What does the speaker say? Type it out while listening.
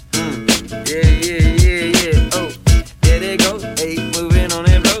Yeah. Oh, there they go. Hey, moving on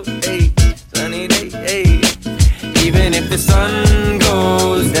that road. Hey, sunny day. Hey, even if the sun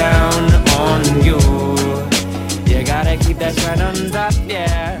goes down on you, you gotta keep that shine on top.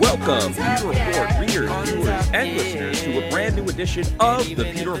 Yeah. Welcome, Pewter Report readers, viewers, and listeners to a brand new edition of the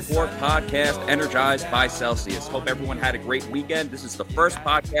Pewter Report podcast, energized by Celsius. Hope everyone had a great weekend. This is the first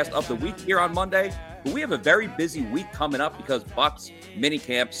podcast of the week here on Monday. But we have a very busy week coming up because Bucks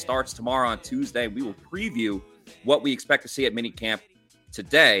minicamp starts tomorrow on Tuesday. We will preview what we expect to see at minicamp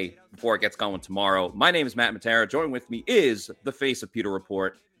today before it gets going tomorrow. My name is Matt Matera. Joining with me is the face of Pewter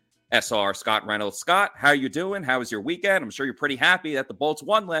Report, SR Scott Reynolds. Scott, how are you doing? How was your weekend? I'm sure you're pretty happy that the Bolts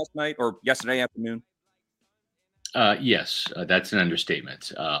won last night or yesterday afternoon. Yes, that's an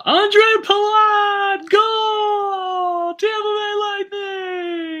understatement. Andre Palat, goal! Tampa Bay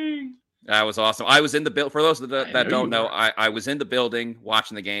Lightning! That was awesome. I was in the building. For those that don't know, I was in the building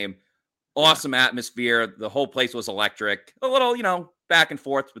watching the game. Awesome atmosphere. The whole place was electric. A little, back and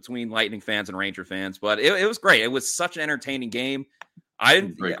forth between Lightning fans and Ranger fans, but it was great. It was such an entertaining game.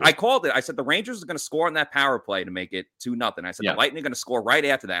 I called it. I said the Rangers are going to score on that power play to make it 2-0. I said the Lightning are going to score right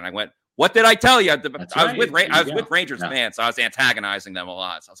after that. And I went, what did I tell you? I was with Rangers fans, so I was antagonizing them a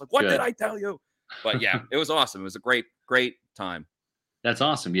lot. So I was like, what did I tell you? But yeah, it was awesome. It was a great time. That's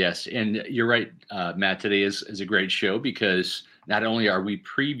awesome. Yes. And you're right, Matt, today is a great show because not only are we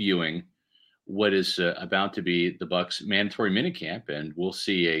previewing what is about to be the Bucks mandatory minicamp, and we'll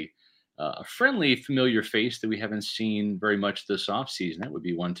see a friendly, familiar face that we haven't seen very much this offseason. That would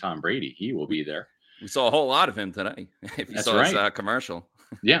be one Tom Brady. He will be there. We saw a whole lot of him today. If you saw his commercial.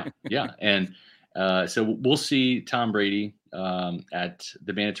 Yeah. And so we'll see Tom Brady at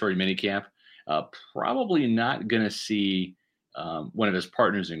the mandatory minicamp. Probably not going to see one of his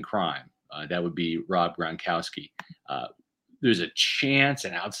partners in crime. That would be Rob Gronkowski. There's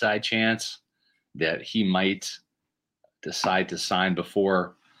an outside chance that he might decide to sign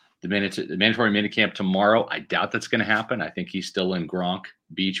before the mandatory minicamp tomorrow. I doubt that's going to happen. I think he's still in Gronk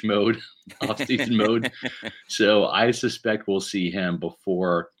beach mode, off-season mode. So I suspect we'll see him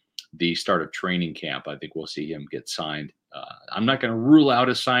before the start of training camp. I think we'll see him get signed. I'm not going to rule out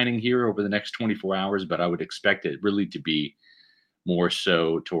a signing here over the next 24 hours, but I would expect it really to be more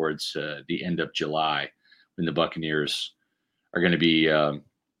so towards the end of July when the Buccaneers are going to be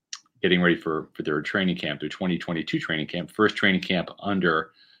getting ready for their training camp, their 2022 training camp, first training camp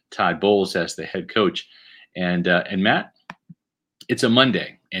under Todd Bowles as the head coach. And Matt, it's a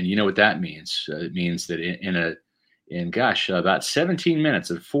Monday, and you know what that means. It means that in about 17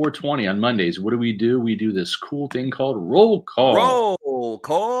 minutes at 4:20 on Mondays, what do? We do this cool thing called roll call. Roll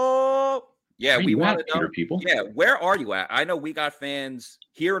call. Yeah, we want to know, people. Yeah, where are you at? I know we got fans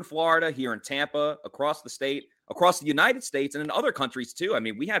here in Florida, here in Tampa, across the state, across the United States, and in other countries too. I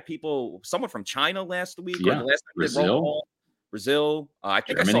mean, we had someone from China last week. Yeah, or the last Brazil. I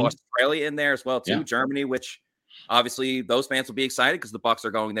think Germany. I saw Australia in there as well too. Yeah. Germany, which obviously those fans will be excited because the Bucks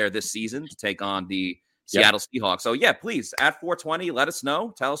are going there this season to take on the Seattle Seahawks. So yeah, please at 4:20, let us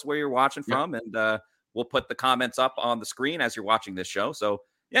know. Tell us where you're watching from, and we'll put the comments up on the screen as you're watching this show. So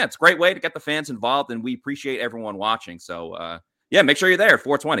yeah, it's a great way to get the fans involved, and we appreciate everyone watching. So make sure you're there at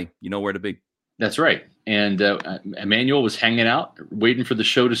 4:20. You know where to be. That's right. And Emmanuel was hanging out, waiting for the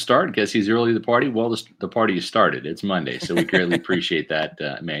show to start. Guess he's early to the party. Well, the party has started. It's Monday, so we greatly appreciate that,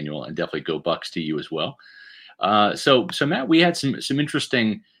 Emmanuel, and definitely go Bucks to you as well. So Matt, we had some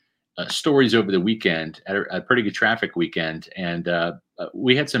interesting stories over the weekend, at a pretty good traffic weekend, and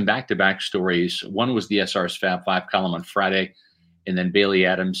we had some back-to-back stories. One was the SR's Fab 5 column on Friday, and then Bailey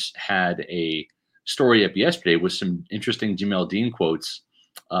Adams had a story up yesterday with some interesting Jamel Dean quotes,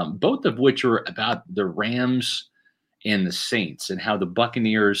 both of which are about the Rams and the Saints and how the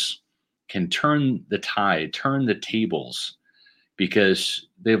Buccaneers can turn the tide, turn the tables, because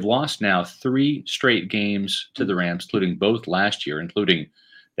they've lost now 3 straight games to the Rams, including both last year, including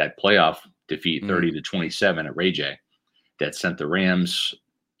that playoff defeat 30-27 at Ray J that sent the Rams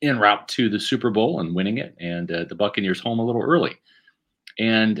en route to the Super Bowl and winning it, and the Buccaneers home a little early.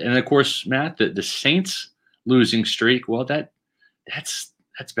 And of course, Matt, the Saints losing streak, well, that's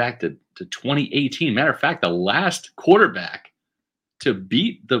back to 2018. Matter of fact, the last quarterback to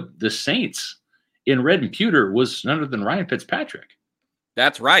beat the Saints in red and pewter was none other than Ryan Fitzpatrick.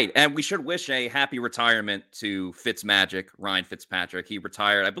 That's right. And we should wish a happy retirement to Fitzmagic, Ryan Fitzpatrick. He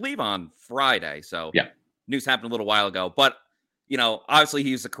retired, I believe, on Friday. So news happened a little while ago. But, obviously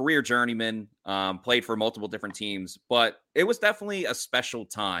he's a career journeyman, played for multiple different teams. But it was definitely a special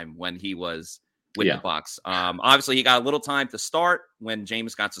time when he was with the Bucs. Obviously, he got a little time to start when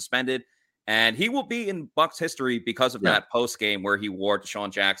Jameis got suspended. And he will be in Bucs history because of that post game where he wore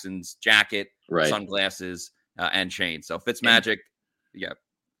Deshaun Jackson's jacket, sunglasses, and chain. So Fitzmagic,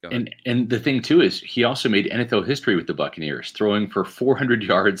 And the thing too is he also made NFL history with the Buccaneers, throwing for 400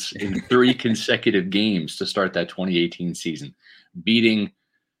 yards in 3 consecutive games to start that 2018 season, beating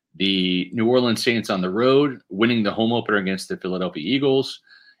the New Orleans Saints on the road, winning the home opener against the Philadelphia Eagles,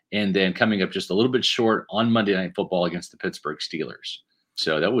 and then coming up just a little bit short on Monday Night Football against the Pittsburgh Steelers.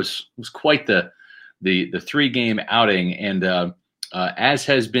 So that was quite the 3-game outing, and as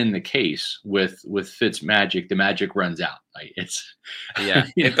has been the case with Fitzmagic, the magic runs out. Like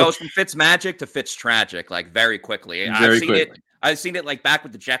it goes from Fitzmagic to Fitztragic like very quickly. I've seen it like back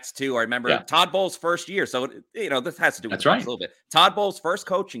with the Jets too. I remember Todd Bowles' first year. So this has to do with a little bit. Todd Bowles' first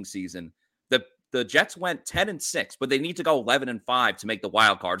coaching season, the Jets went 10-6, but they need to go 11-5 to make the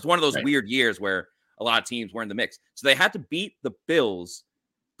wild card. It's one of those weird years where a lot of teams were in the mix. So they had to beat the Bills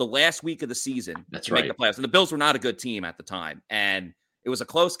the last week of the season to make the playoffs. And the Bills were not a good team at the time. And it was a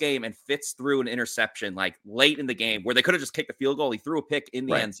close game, and Fitz threw an interception like late in the game where they could have just kicked the field goal. He threw a pick in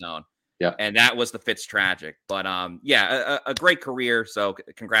the end zone. Yeah. And that was the Fitztragic. But a great career. So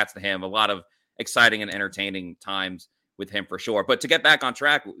congrats to him. A lot of exciting and entertaining times with him for sure. But to get back on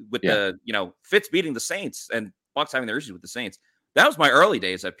track with the, Fitz beating the Saints and Bucs having their issues with the Saints, that was my early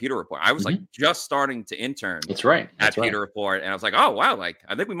days at Pewter Report. I was like just starting to intern. That's right. At Pewter Report. And I was like, oh, wow, like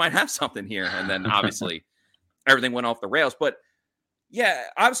I think we might have something here. And then obviously everything went off the rails. But yeah,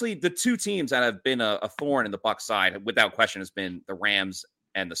 obviously the two teams that have been a thorn in the Bucs side, without question, has been the Rams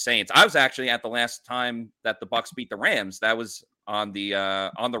and the Saints. I was actually at the last time that the Bucs beat the Rams. That was on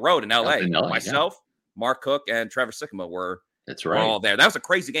the road in LA. Myself, Mark Cook, and Trevor Sikkema were all there. That was a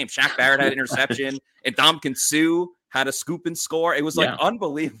crazy game. Shaq Barrett had an interception, and Ndamukong Suh had a scoop and score. It was like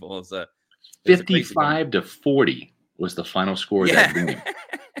unbelievable. It was 55-40 was the final score of that game.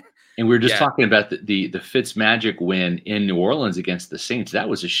 And we were just talking about the Fitzmagic win in New Orleans against the Saints. That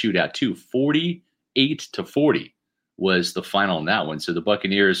was a shootout too. 48-40 was the final in that one. So the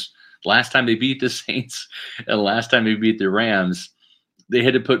Buccaneers, last time they beat the Saints and last time they beat the Rams, they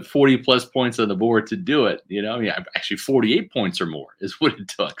had to put 40-plus points on the board to do it. Actually 48 points or more is what it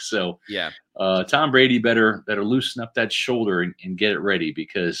took. So Tom Brady better loosen up that shoulder and get it ready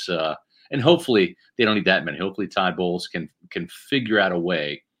because and hopefully they don't need that many. Hopefully Todd Bowles can figure out a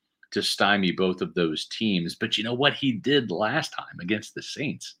way to stymie both of those teams. But you know what he did last time against the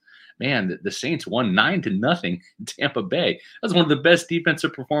Saints? Man, the Saints won 9-0 in Tampa Bay. That was one of the best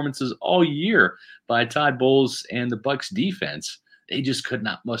defensive performances all year by Todd Bowles and the Bucs defense. They just could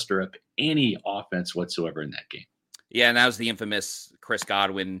not muster up any offense whatsoever in that game. Yeah, and that was the infamous Chris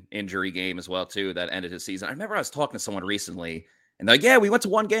Godwin injury game as well, too, that ended his season. I remember I was talking to someone recently, and they're like, we went to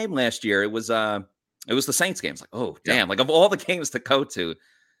one game last year. It was the Saints game. It's like, oh, damn. Like, of all the games to go to,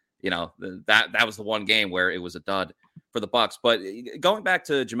 that was the one game where it was a dud for the Bucs. But going back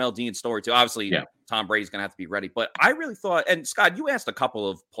to Jamel Dean's story too, obviously Tom Brady's going to have to be ready. But I really thought, and Scott, you asked a couple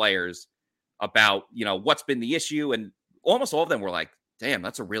of players about, what's been the issue, and almost all of them were like, damn,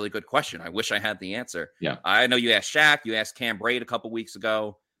 that's a really good question. I wish I had the answer. Yeah. I know you asked Shaq, you asked Cam Brate a couple weeks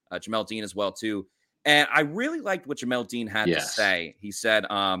ago, Jamel Dean as well too. And I really liked what Jamel Dean had to say. He said,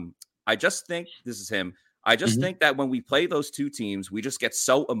 I just think, this is him, I just think that when we play those two teams, we just get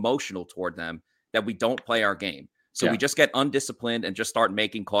so emotional toward them that we don't play our game. So we just get undisciplined and just start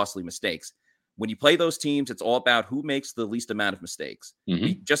making costly mistakes. When you play those teams, it's all about who makes the least amount of mistakes.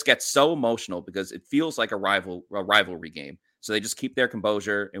 You just get so emotional because it feels like a rivalry game. So they just keep their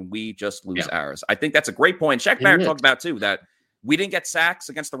composure and we just lose ours. I think that's a great point. Shaq Barrett talked about too, that we didn't get sacks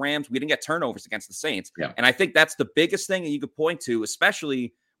against the Rams. We didn't get turnovers against the Saints. And I think that's the biggest thing that you could point to,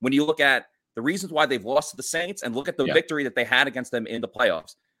 especially when you look at the reasons why they've lost to the Saints and look at the victory that they had against them in the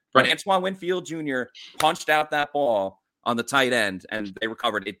playoffs. When Antoine Winfield Jr. punched out that ball on the tight end and they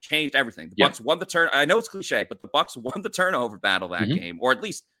recovered, it changed everything. The Bucs won the turn. I know it's cliche, but the Bucs won the turnover battle that game, or at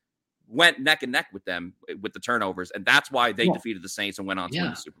least went neck and neck with them with the turnovers. And that's why they defeated the Saints and went on to win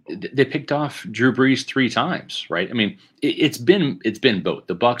the Super Bowl. They picked off Drew Brees 3 times, right? I mean, it's been both.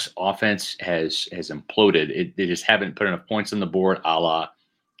 The Bucs offense has imploded. They just haven't put enough points on the board, a la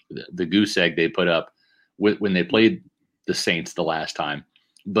the goose egg they put up when they played the Saints the last time.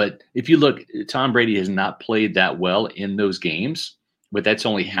 But if you look, Tom Brady has not played that well in those games, but that's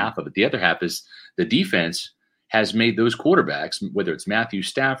only half of it. The other half is the defense has made those quarterbacks, whether it's Matthew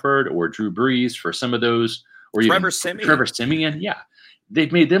Stafford or Drew Brees for some of those, or Trevor Siemian. Yeah,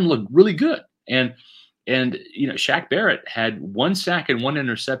 they've made them look really good. And Shaq Barrett had 1 sack and 1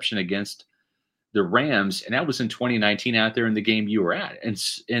 interception against the Rams, and that was in 2019 out there in the game you were at. And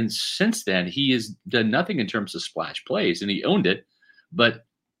since then, he has done nothing in terms of splash plays, and he owned it. But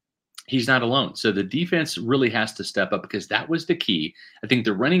he's not alone. So the defense really has to step up because that was the key. I think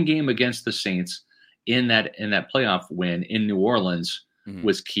the running game against the Saints in that playoff win in New Orleans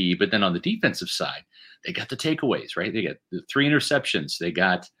was key. But then on the defensive side, they got the takeaways, right? They got the 3 interceptions. They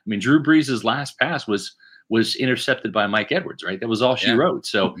got, Drew Brees' last pass was intercepted by Mike Edwards, right? That was all she wrote.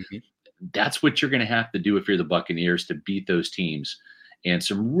 So that's what you're going to have to do if you're the Buccaneers to beat those teams. And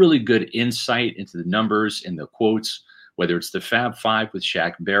some really good insight into the numbers and the quotes, whether it's the Fab Five with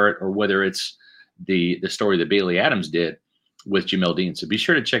Shaq Barrett or whether it's the story that Bailey Adams did with Jamel Dean. So be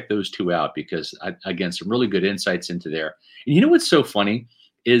sure to check those 2 out because, again, some really good insights into there. And you know what's so funny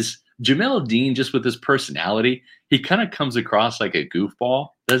is Jamel Dean, just with his personality, he kind of comes across like a goofball,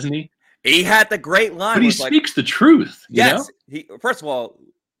 doesn't he? He had the great line. But he speaks the truth. Yes. First of all,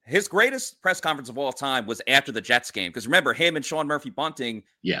 his greatest press conference of all time was after the Jets game. Because remember, him and Sean Murphy Bunting,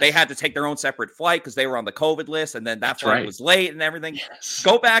 they had to take their own separate flight because they were on the COVID list. And then that flight was late and everything. Yes.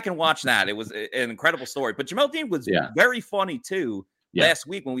 Go back and watch that. It was an incredible story. But Jamel Dean was very funny, too, last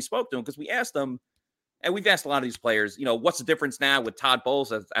week when we spoke to him. Because we asked him, and we've asked a lot of these players, what's the difference now with Todd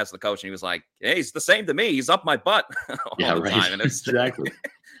Bowles as the coach? And he was like, hey, he's the same to me. He's up my butt all the time. And it's, exactly.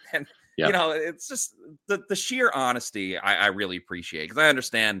 And, it's just the sheer honesty I really appreciate. Because I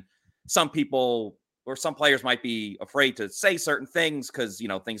understand some people or some players might be afraid to say certain things because,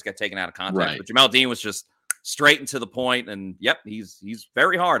 things get taken out of context. Right. But Jamel Dean was just straight and to the point. And, he's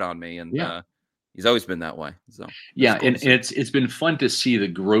very hard on me. And he's always been that way. So and it's been fun to see the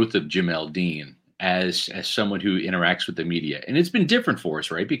growth of Jamel Dean as someone who interacts with the media. And it's been different for us,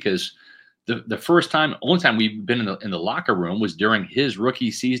 right? Because the only time we've been in the locker room was during his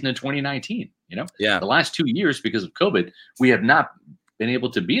rookie season in 2019. The last 2 years, because of COVID, we have not been able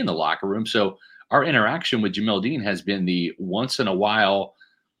to be in the locker room. So our interaction with Jamel Dean has been the once in a while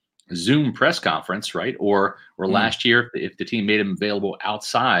Zoom press conference, right? Or last year, if the team made him available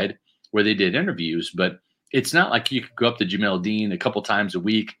outside where they did interviews. But it's not like you could go up to Jamel Dean a couple times a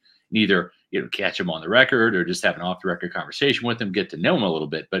week and either catch him on the record or just have an off the record conversation with him, get to know him a little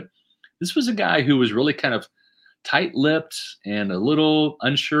bit. But this was a guy who was really kind of tight-lipped and a little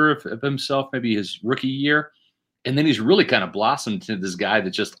unsure of himself, maybe his rookie year. And then he's really kind of blossomed into this guy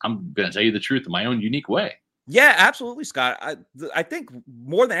that just, I'm going to tell you the truth in my own unique way. Yeah, absolutely, Scott. I think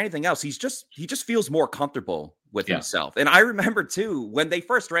more than anything else, he just feels more comfortable with himself. And I remember too, when they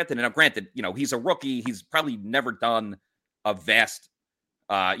first drafted him, now granted, he's a rookie. He's probably never done a vast,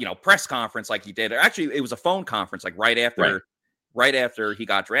 press conference like he did. Actually, it was a phone conference, like right after he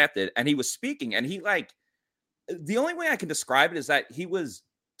got drafted, and he was speaking, and the only way I can describe it is that he was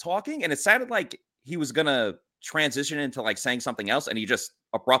talking and it sounded like he was going to transition into like saying something else. And he just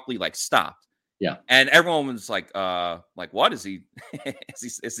abruptly stopped. Yeah. And everyone was like, what is he,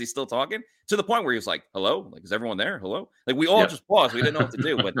 is he still talking? To the point where he was like, hello, like, is everyone there? Hello. Like we all just paused. We didn't know what to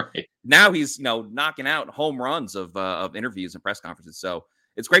do, but now he's, knocking out home runs of interviews and press conferences. So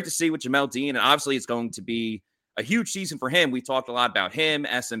it's great to see with Jamel Dean. And obviously it's going to be a huge season for him. We talked a lot about him,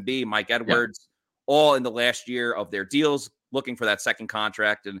 SMB, Mike Edwards, all in the last year of their deals, looking for that second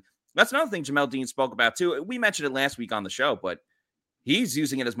contract. And that's another thing Jamel Dean spoke about too. We mentioned it last week on the show, but he's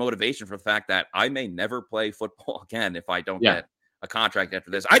using it as motivation for the fact that I may never play football again if I don't get a contract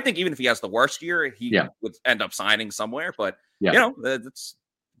after this. I think even if he has the worst year, he would end up signing somewhere. But,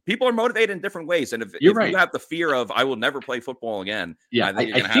 people are motivated in different ways. And if you have the fear of I will never play football again, I think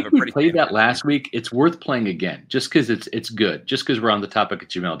you're going to have a pretty. We played that last week. It's worth playing again just because it's good. Just because we're on the topic of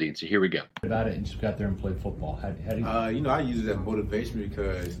Jamel Dean. So here we go. About it and just got there and played football. How do you? I use it as motivation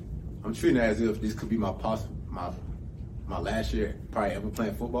because I'm treating it as if this could be my last year probably ever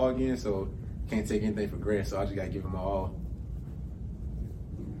playing football again. So can't take anything for granted. So I just got to give them my all.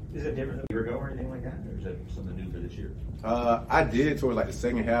 Is it different than a year ago or anything like that, or is that something new for this year? I did towards the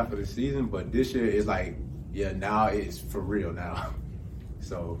second half of the season, but this year is now it's for real now.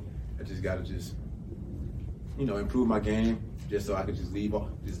 So I just got to improve my game just so I could just leave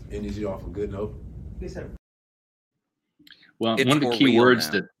this energy off a good note. Well, one of the key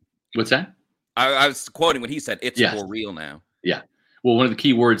words what's that? I was quoting what he said. It's for real now. Yeah. Well, one of the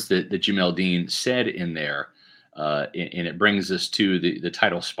key words that Jamel Dean said in there, and it brings us to the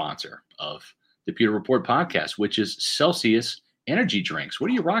title sponsor of the Pewter Report podcast, which is Celsius Energy Drinks.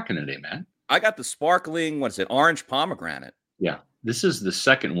 What are you rocking today, man? I got the sparkling, orange pomegranate. Yeah. This is the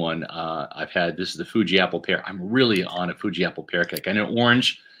second one I've had. This is the Fuji Apple Pear. I'm really on a Fuji Apple Pear kick. I know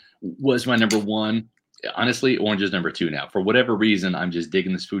orange was my number one. Honestly, orange is number two now. For whatever reason, I'm just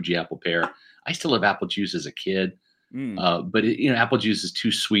digging this Fuji Apple Pear. I still have apple juice as a kid. But apple juice is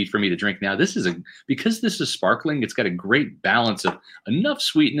too sweet for me to drink now. Because this is sparkling, it's got a great balance of enough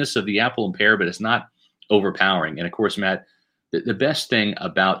sweetness of the apple and pear, but it's not overpowering. And of course, Matt, the best thing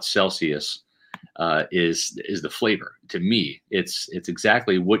about Celsius is the flavor. To me, it's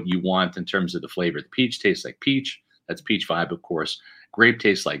exactly what you want in terms of the flavor. The peach tastes like peach. That's peach vibe, of course. Grape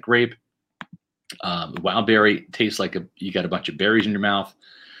tastes like grape. Wild berry tastes like you got a bunch of berries in your mouth.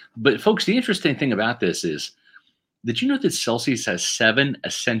 But folks, the interesting thing about this is, did you know that Celsius has 7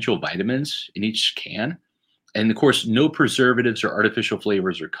 essential vitamins in each can? And of course, no preservatives or artificial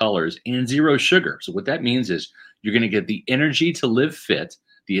flavors or colors, and 0 sugar. So what that means is you're going to get the energy to live fit,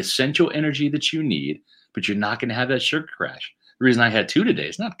 the essential energy that you need, but you're not going to have that sugar crash. The reason I had 2 today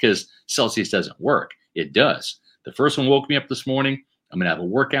is not because Celsius doesn't work. It does. The first one woke me up this morning. I'm going to have a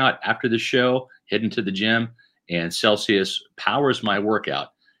workout after the show, heading to the gym, and Celsius powers my workout.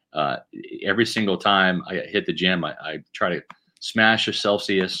 Every single time I hit the gym, I try to smash a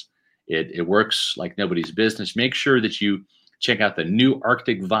Celsius. It works like nobody's business. Make sure that you check out the new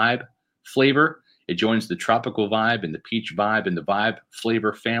Arctic Vibe flavor. It joins the tropical vibe and the peach vibe and the vibe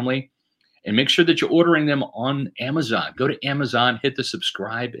flavor family. And make sure that you're ordering them on Amazon. Go to Amazon, hit the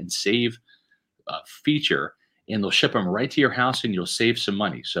subscribe and save feature, and they'll ship them right to your house and you'll save some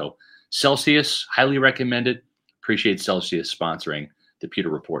money. So Celsius, highly recommended. Appreciate Celsius sponsoring the Pewter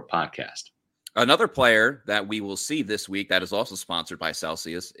Report podcast. Another player that we will see this week that is also sponsored by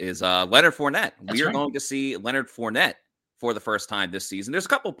Celsius is Leonard Fournette. We are going to see Leonard Fournette for the first time this season. There's a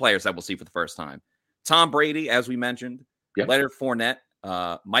couple of players that we'll see for the first time. Tom Brady, as we mentioned, Leonard Fournette,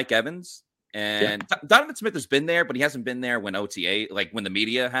 Mike Evans, and Donovan Smith has been there, but he hasn't been there when OTA, like when the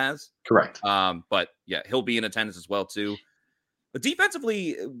media has. Correct. But yeah, he'll be in attendance as well too. But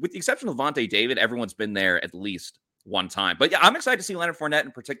defensively, with the exception of Vontae David, everyone's been there at least one time. But yeah, I'm excited to see Leonard Fournette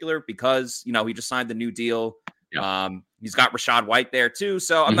in particular because, you know, he just signed the new deal. Yeah. He's got Rachaad White there too.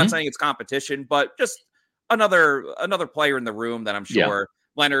 So I'm not saying it's competition, but just another player in the room that I'm sure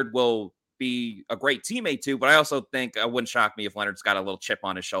Leonard will be a great teammate to. But I also think it wouldn't shock me if Leonard's got a little chip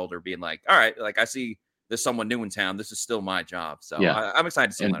on his shoulder being like, all right, like I see there's someone new in town. This is still my job. So I'm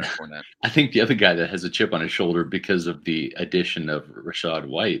excited to see Leonard Fournette. I think the other guy that has a chip on his shoulder because of the addition of Rachaad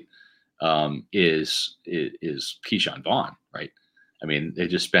White is Keyshawn Vaughn, right? I mean, they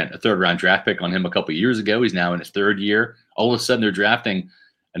just spent a 3rd-round draft pick on him a couple of years ago. He's now in his 3rd year. All of a sudden, they're drafting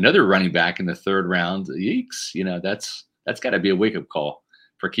another running back in the 3rd round. Yeeks, you know, that's got to be a wake-up call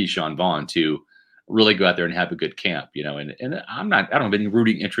for Keyshawn Vaughn to really go out there and have a good camp, you know. And I don't have any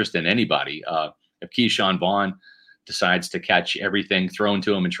rooting interest in anybody. If Keyshawn Vaughn decides to catch everything thrown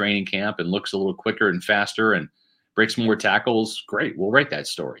to him in training camp and looks a little quicker and faster and breaks more tackles, great. We'll write that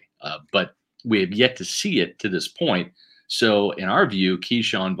story. But we have yet to see it to this point. So in our view,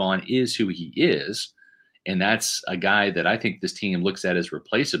 Keyshawn Vaughn is who he is. And that's a guy that I think this team looks at as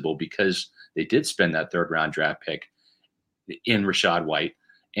replaceable because they did spend that 3rd-round draft pick in Rachaad White.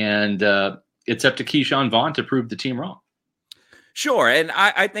 And it's up to Keyshawn Vaughn to prove the team wrong. Sure. And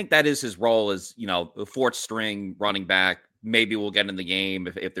I think that is his role as, you know, the 4th string running back. Maybe we'll get in the game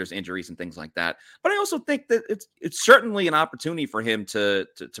if there's injuries and things like that. But I also think that it's certainly an opportunity for him to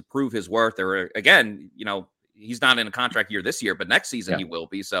prove his worth. Or again, you know, he's not in a contract year this year, but next season he will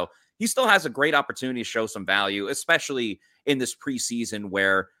be. So he still has a great opportunity to show some value, especially in this preseason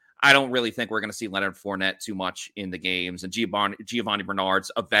where I don't really think we're going to see Leonard Fournette too much in the games. And Giovanni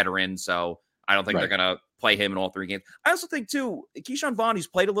Bernard's a veteran, so I don't think they're going to play him in all 3 games. I also think, too, Keyshawn Vaughn, he's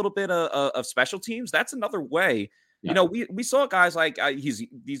played a little bit of special teams. That's another way. Yeah. You know, we saw guys like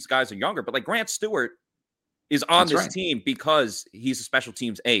these guys are younger, but like Grant Stewart is on this team because he's a special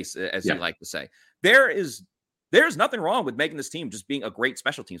teams ace, as you like to say. There's nothing wrong with making this team just being a great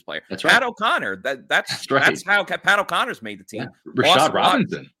special teams player. That's Pat O'Connor, that's how Pat O'Connor's made the team. Yeah. Rashad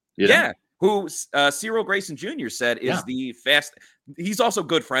Robinson. Who Cyril Grayson Jr. said is the fast. He's also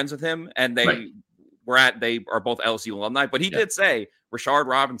good friends with him, and they are both LSU alumni. But he did say Rashard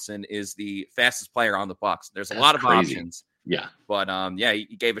Robinson is the fastest player on the Bucs. There's a lot of options. Yeah, but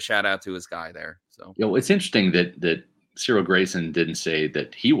he gave a shout out to his guy there. So it's interesting that Cyril Grayson didn't say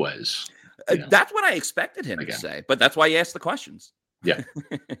that he was. That's what I expected him to say, but that's why he asked the questions. Yeah,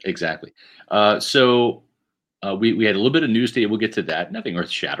 exactly. So we had a little bit of news today. We'll get to that. Nothing earth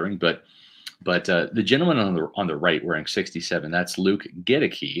shattering, but the gentleman on the right wearing 67, that's Luke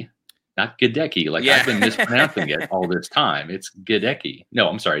Goedeke, not Gadecki. Like I've been mispronouncing it all this time. It's Gadecki. No,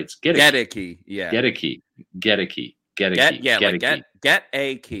 I'm sorry. It's Gadecki. Gadecki. Get a key. Get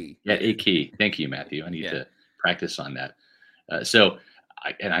a key. Thank you, Matthew. I need to practice on that. So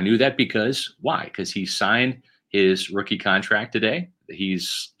I knew that because why? Because he signed his rookie contract today.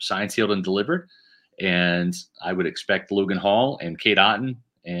 He's signed, sealed, and delivered. And I would expect Logan Hall and Kate Otten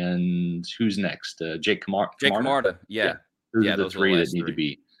and who's next? Jake Camarda. Jake Camarda. Yeah. Those are the 3 that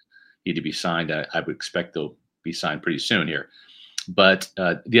need to be signed. I would expect be signed pretty soon here. But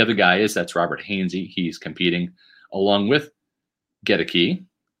the other guy that's Robert Hainsey. He's competing along with Gedeke,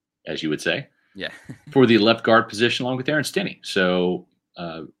 as you would say, for the left guard position along with Aaron Stinney. So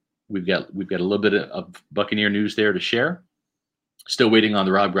we've got a little bit of Buccaneer news there to share. Still waiting on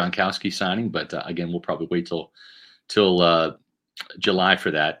the Rob Gronkowski signing, but again, we'll probably wait till July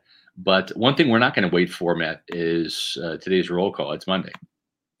for that. But one thing we're not going to wait for, Matt, is today's roll call. It's Monday.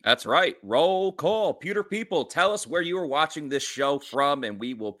 That's right. Roll call. Pewter people, tell us where you are watching this show from, and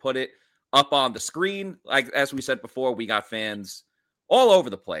we will put it up on the screen. Like as we said before, we got fans all over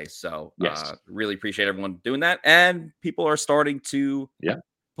the place. So really appreciate everyone doing that. And people are starting to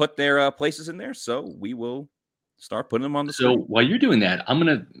put their places in there. So we will start putting them on the screen. So while you're doing that, I'm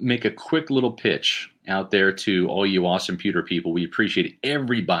going to make a quick little pitch out there to all you awesome Pewter people. We appreciate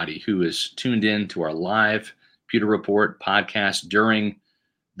everybody who is tuned in to our live Pewter Report podcast during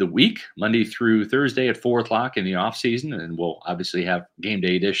the week, Monday through Thursday at 4 o'clock in the off season. And we'll obviously have game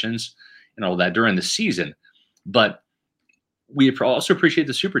day editions and all that during the season. But we also appreciate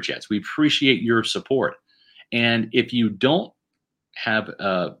the super chats. We appreciate your support. And if you don't have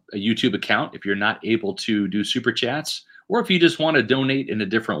a YouTube account, if you're not able to do super chats, or if you just want to donate in a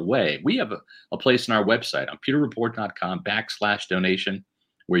different way, we have a place on our website on pewterreport.com/donation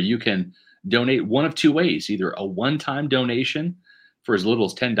where you can donate one of two ways, either a one-time donation for as little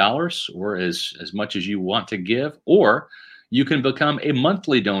as $10 or as much as you want to give, or you can become a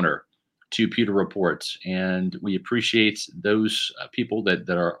monthly donor to Pewter Reports. And we appreciate those people that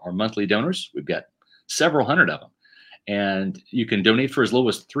are monthly donors. We've got several hundred of them. And you can donate for as low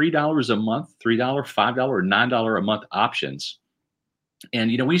as $3 a month, $3, $5, or $9 a month options.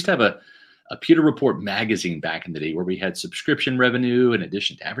 And, we used to have a Pewter Report magazine back in the day where we had subscription revenue in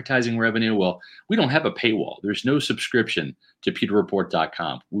addition to advertising revenue. Well, we don't have a paywall. There's no subscription to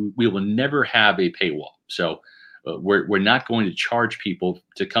pewterreport.com. We will never have a paywall. So we're not going to charge people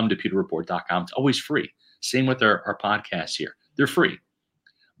to come to pewterreport.com. It's always free. Same with our podcasts here. They're free.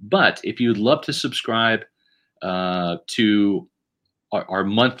 But if you'd love to subscribe to our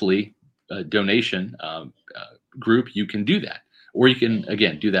monthly donation group, you can do that. Or you can,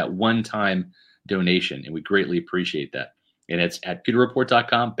 again, do that one-time donation, and we greatly appreciate that. And it's at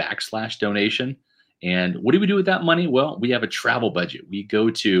pewterreport.com/donation. And what do we do with that money? Well, we have a travel budget. We go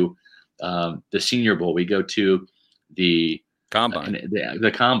to the Senior Bowl. We go to the Combine.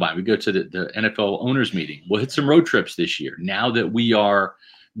 The Combine. We go to the NFL owners meeting. We'll hit some road trips this year. Now that we are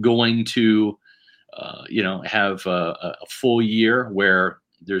going to, have a full year where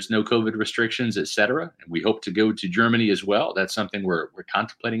there's no COVID restrictions, et cetera. And we hope to go to Germany as well. That's something we're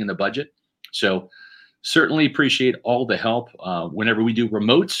contemplating in the budget. So certainly appreciate all the help. Whenever we do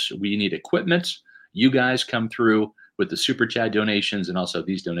remotes, we need equipment. You guys come through with the super chat donations and also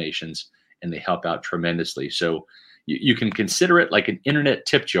these donations, and they help out tremendously. So you can consider it like an internet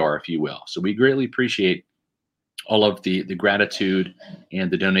tip jar, if you will. So we greatly appreciate all of the gratitude and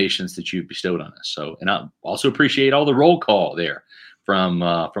the donations that you've bestowed on us. So, and I also appreciate all the roll call there from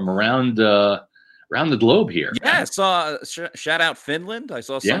around the globe here. Yeah, I saw shout out Finland. I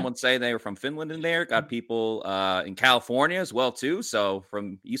saw someone say they were from Finland in there. Got people in California as well too. So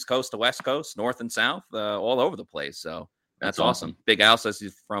from East Coast to West Coast, North and South, all over the place. So that's awesome. Big Al says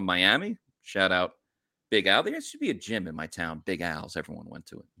he's from Miami. Shout out Big Al. There should be a gym in my town, Big Al's. Everyone went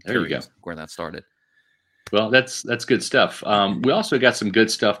to it. There you go. Where that started. Well, that's good stuff. We also got some good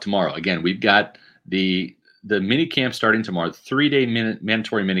stuff tomorrow. Again, we've got the mini camp starting tomorrow, 3-day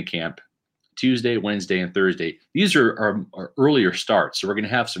mandatory mini camp, Tuesday, Wednesday, and Thursday. These are our earlier starts. So we're going to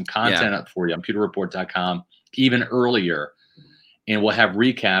have some content up for you on pewterreport.com even earlier. And we'll have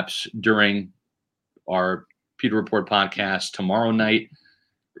recaps during our Pewter Report podcast tomorrow night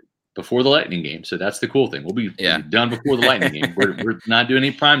before the Lightning game. So that's the cool thing. We'll be done before the Lightning game. We're not doing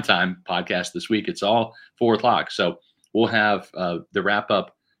any primetime podcast this week. It's all 4 o'clock. So we'll have the wrap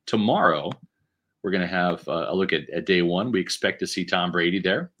up tomorrow. We're going to have a look at day one. We expect to see Tom Brady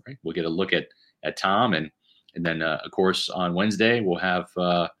there. Right? We'll get a look at Tom. And then, of course, on Wednesday, we'll have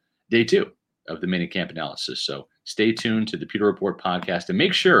day two of the mini camp analysis. So stay tuned to the Pewter Report podcast. And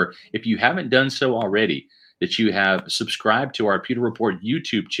make sure, if you haven't done so already, that you have subscribed to our Pewter Report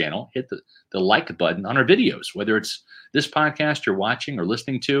YouTube channel. Hit the like button on our videos, whether it's this podcast you're watching or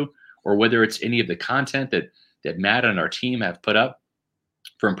listening to, or whether it's any of the content that Matt and our team have put up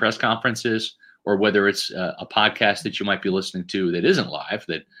from press conferences, or whether it's a podcast that you might be listening to that isn't live,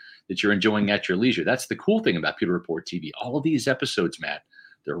 that you're enjoying at your leisure. That's the cool thing about Pewter Report TV. All of these episodes, Matt,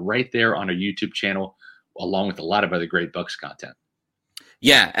 they're right there on our YouTube channel, along with a lot of other great Bucs content.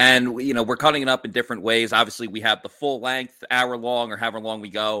 Yeah, and we're cutting it up in different ways. Obviously, we have the full length, hour long or however long we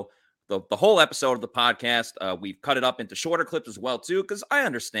go, the whole episode of the podcast. We've cut it up into shorter clips as well, too, because I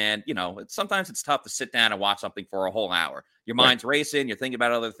understand, sometimes it's tough to sit down and watch something for a whole hour. Your mind's racing. You're thinking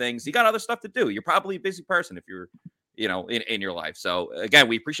about other things. You got other stuff to do. You're probably a busy person if you're, in your life. So, again,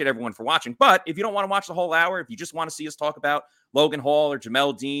 we appreciate everyone for watching. But if you don't want to watch the whole hour, if you just want to see us talk about Logan Hall or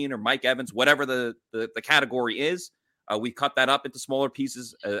Jamel Dean or Mike Evans, whatever the category is, we cut that up into smaller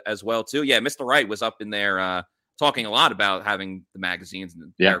pieces as well, too. Yeah, Mr. Wright was up in there talking a lot about having the magazines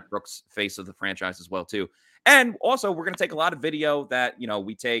and Derek Brooks, face of the franchise as well, too. And also, we're going to take a lot of video that,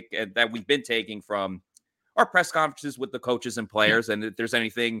 we take that we've been taking from our press conferences with the coaches and players. And if there's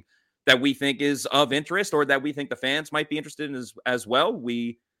anything that we think is of interest or that we think the fans might be interested in as well,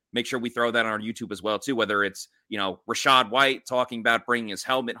 we make sure we throw that on our YouTube as well, too, whether it's, Rachaad White talking about bringing his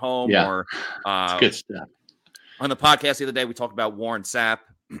helmet home or good stuff. On the podcast the other day, we talked about Warren Sapp,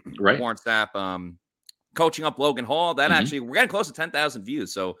 Warren Sapp, coaching up Logan Hall. That actually, we're getting close to 10,000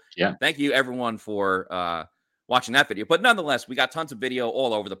 views. So thank you everyone for watching that video. But nonetheless, we got tons of video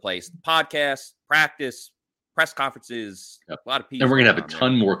all over the place. Podcast, practice, press conferences, a lot of people. And we're going to have a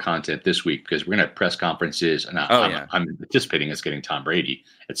ton more content this week because we're going to have press conferences. And I'm anticipating us getting Tom Brady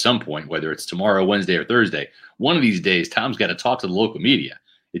at some point, whether it's tomorrow, Wednesday, or Thursday. One of these days, Tom's got to talk to the local media.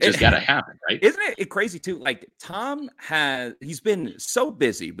 It just got to happen, right? Isn't it crazy, too? Like, Tom he's been so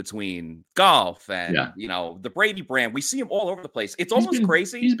busy between golf and, the Brady brand. We see him all over the place. It's almost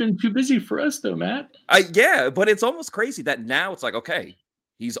crazy. He's been too busy for us, though, Matt. But it's almost crazy that now it's like, okay,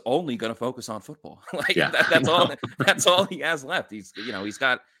 he's only going to focus on football. That's all he has left. He's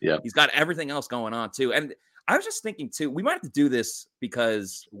got everything else going on, too. And I was just thinking, too, we might have to do this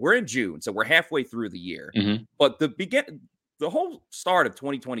because we're in June, so we're halfway through the year. But the whole start of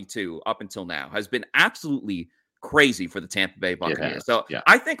 2022 up until now has been absolutely crazy for the Tampa Bay Buccaneers.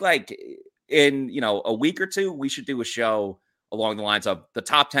 I think in, a week or two, we should do a show along the lines of the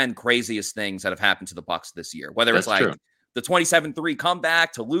top 10 craziest things that have happened to the Bucs this year, whether it's the 27-3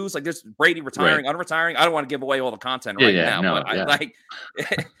 comeback to lose, like this Brady retiring, unretiring. I don't want to give away all the content now, but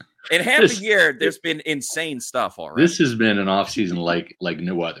in half a year, there's been insane stuff already. This has been an offseason like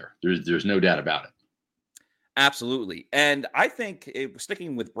no other. There's no doubt about it. Absolutely. And I think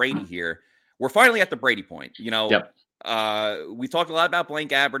sticking with Brady here, we're finally at the Brady point. We talked a lot about Blaine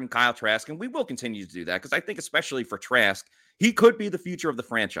Gabbert and Kyle Trask, and we will continue to do that because I think especially for Trask, he could be the future of the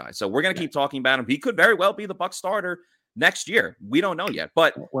franchise. So we're going to keep talking about him. He could very well be the Bucs starter next year. We don't know yet.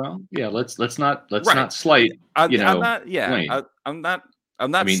 But let's not slight, I'm not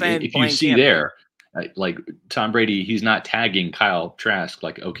saying if you see there, like Tom Brady, he's not tagging Kyle Trask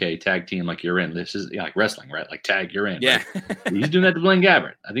like, okay, tag team, like you're in. This is like wrestling, right? Like tag, you're in. Yeah. Right? He's doing that to Blaine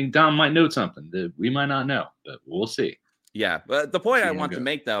Gabbert. I think Dom might know something that we might not know, but we'll see. Yeah. But the point I want to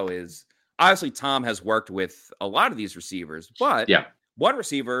make, though, is obviously Tom has worked with a lot of these receivers, but one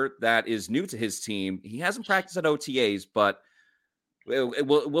receiver that is new to his team, he hasn't practiced at OTAs, but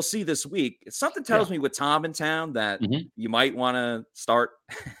we'll see this week. Something tells me with Tom in town that you might want to start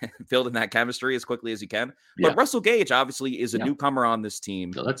building that chemistry as quickly as you can. But Russell Gage obviously is a newcomer on this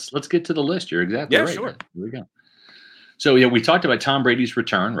team. So let's get to the list. You're exactly right. Sure. Here we go. So we talked about Tom Brady's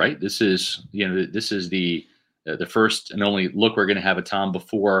return, right? This is the first and only look we're going to have at Tom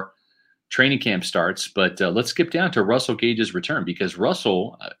before training camp starts. But let's skip down to Russell Gage's return because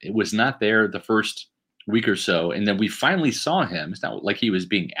Russell it was not there the first week or so, and then we finally saw him. It's not like he was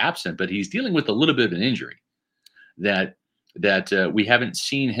being absent, but he's dealing with a little bit of an injury that we haven't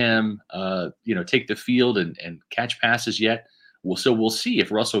seen him take the field and catch passes yet. So we'll see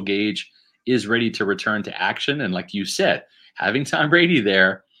if Russell Gage is ready to return to action. And like you said, having Tom Brady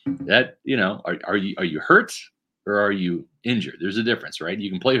there, that are you hurt or are you injured? There's a difference, right? You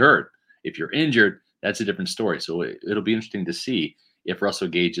can play hurt. If you're injured, that's a different story. So it'll be interesting to see if Russell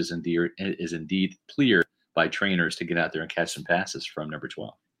Gage is indeed cleared by trainers to get out there and catch some passes from number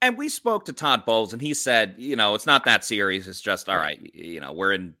 12. And we spoke to Todd Bowles, and he said, it's not that serious. It's just, all right,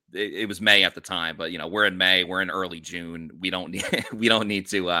 we're in, it was May at the time, but, we're in May, we're in early June. We don't need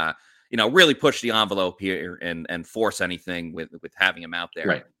to, really push the envelope here and force anything with having him out there.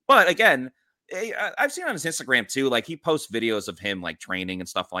 Right. But again, I've seen on his Instagram too, like he posts videos of him like training and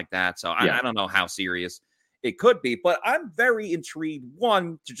stuff like that. So I don't know how serious it could be, but I'm very intrigued,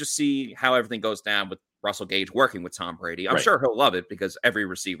 one, to just see how everything goes down with Russell Gage working with Tom Brady. I'm sure he'll love it because every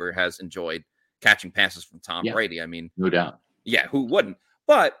receiver has enjoyed catching passes from Tom Brady. I mean, no doubt. Yeah, who wouldn't?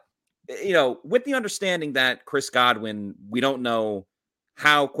 But, with the understanding that Chris Godwin, we don't know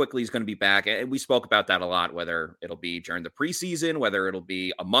how quickly he's going to be back. And we spoke about that a lot, whether it'll be during the preseason, whether it'll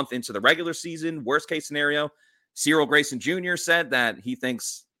be a month into the regular season, worst case scenario. Cyril Grayson Jr. said that he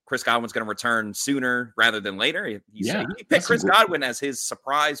thinks Chris Godwin's going to return sooner rather than later. He picked Chris Godwin as his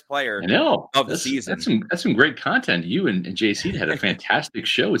surprise player of the season. That's some great content. You and JC had a fantastic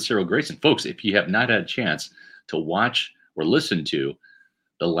show with Cyril Grayson. Folks, if you have not had a chance to watch or listen to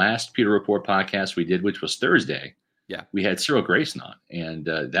the last Pewter Report podcast we did, which was Thursday, we had Cyril Grayson on, and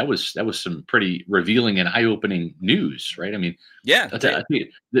that was some pretty revealing and eye-opening news, right? I mean,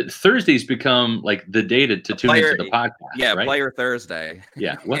 Thursday's become like the day to tune into the podcast. Yeah, right? Player Thursday.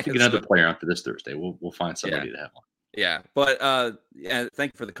 Yeah, we'll have to get another player on for this Thursday. We'll find somebody to have on. Yeah, but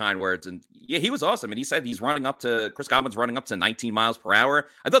thank you for the kind words. And yeah, he was awesome. And he said Chris Godwin's running up to 19 miles per hour.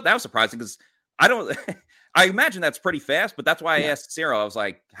 I thought that was surprising because I imagine that's pretty fast, but that's why I asked Cyril. I was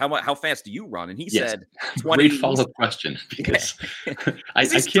like, "How fast do you run?" And he said, "20." Great follow-up question because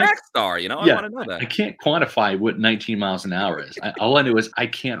he's a track star. I want to know that. I can't quantify what 19 miles an hour is. All I know is I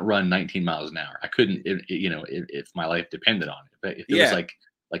can't run 19 miles an hour. I couldn't, if my life depended on it. But if it was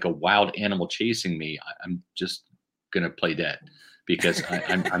like a wild animal chasing me, I'm just gonna play dead because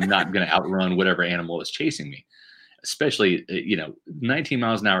I'm not gonna outrun whatever animal is chasing me. Especially, 19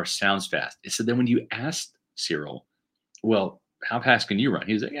 miles an hour sounds fast. So then when you asked Cyril, well, how fast can you run?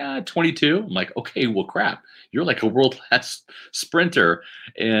 He's like, 22. I'm like, okay, well, crap. You're like a world-class sprinter.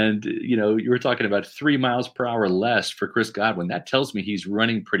 And, you were talking about 3 miles per hour less for Chris Godwin. That tells me he's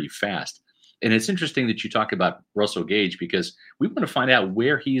running pretty fast. And it's interesting that you talk about Russell Gage because we want to find out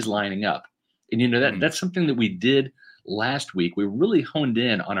where he's lining up. And, that's something that we did last week. We really honed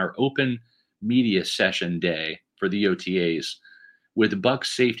in on our open media session day for the OTAs with Bucs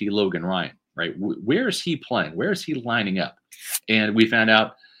safety Logan Ryan. Right? Where is he playing? Where is he lining up? And we found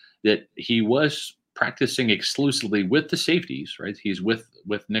out that he was practicing exclusively with the safeties, right? He's with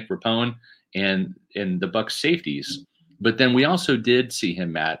Nick Rapone and the Bucs safeties. But then we also did see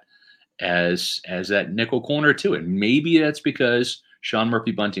him, Matt, as that nickel corner too. And maybe that's because Sean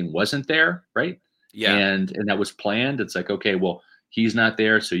Murphy-Bunting wasn't there, right? Yeah. And that was planned. It's like, okay, well, he's not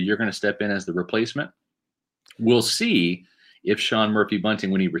there, so you're going to step in as the replacement. We'll see if Sean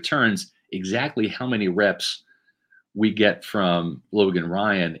Murphy-Bunting, when he returns, exactly how many reps we get from Logan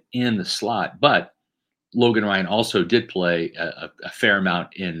Ryan in the slot. But Logan Ryan also did play a fair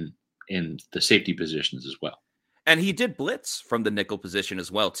amount in the safety positions as well. And he did blitz from the nickel position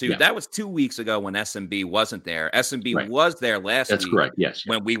as well, too. Yeah. That was 2 weeks ago when SMB wasn't there. SMB was there last week. That's correct, yes.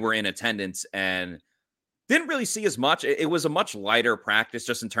 When we were in attendance and didn't really see as much. It was a much lighter practice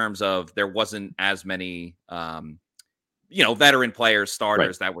just in terms of there wasn't as many veteran players,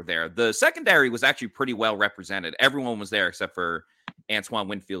 starters that were there. The secondary was actually pretty well represented. Everyone was there except for Antoine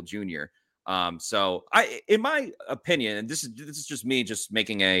Winfield Jr. So in my opinion, and this is just me just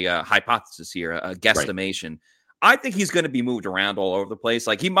making a hypothesis here, a guesstimation. I think he's going to be moved around all over the place.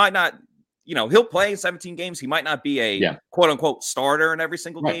 Like he might not, he'll play in 17 games. He might not be a quote unquote starter in every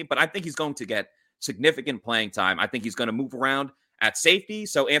single game, but I think he's going to get significant playing time. I think he's going to move around at safety,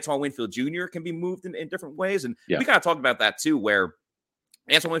 so Antoine Winfield Jr. can be moved in different ways. And we kind of talked about that too, where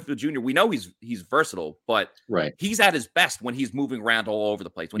Antoine Winfield Jr., we know he's versatile, but he's at his best when he's moving around all over the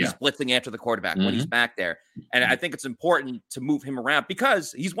place, when he's blitzing after the quarterback, when he's back there. And I think it's important to move him around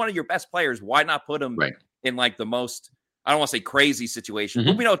because he's one of your best players. Why not put him in like the most, I don't want to say crazy situation,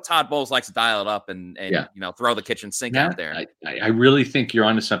 but we know Todd Bowles likes to dial it up and throw the kitchen sink out there. I really think you're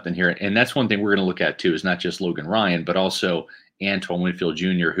onto something here. And that's one thing we're going to look at too, is not just Logan Ryan, but also Antoine Winfield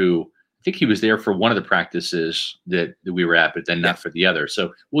Jr., who I think he was there for one of the practices that we were at, but then not for the other.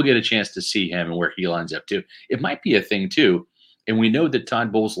 So we'll get a chance to see him and where he lines up too. It might be a thing too. And we know that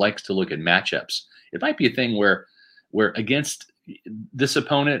Todd Bowles likes to look at matchups. It might be a thing where against this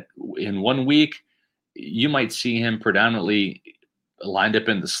opponent in 1 week, you might see him predominantly lined up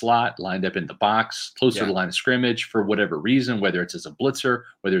in the slot, lined up in the box, closer to the line of scrimmage for whatever reason, whether it's as a blitzer,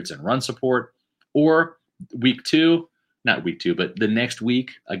 whether it's in run support, or not week two, but the next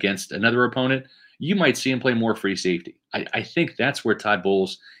week against another opponent, you might see him play more free safety. I think that's where Todd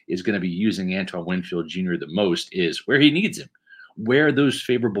Bowles is going to be using Antoine Winfield Jr. the most, is where he needs him, where those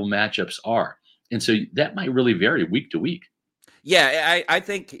favorable matchups are. And so that might really vary week to week. Yeah, I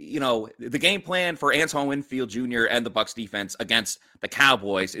think, the game plan for Antoine Winfield Jr. and the Bucs defense against the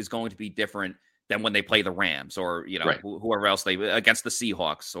Cowboys is going to be different than when they play the Rams or, whoever else against the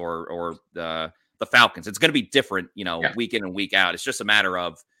Seahawks or the Falcons. It's going to be different, week in and week out. It's just a matter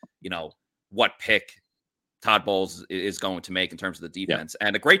of, what pick Todd Bowles is going to make in terms of the defense.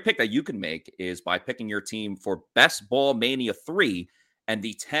 And a great pick that you can make is by picking your team for Best Ball Mania 3 and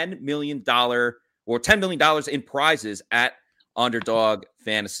the $10 million in prizes at Underdog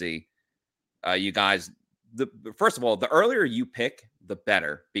Fantasy. You guys, first of all, the earlier you pick, the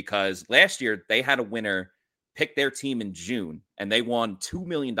better, because last year they had a winner picked their team in June and they won $2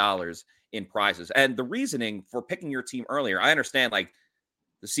 million in prizes. And the reasoning for picking your team earlier, I understand, like,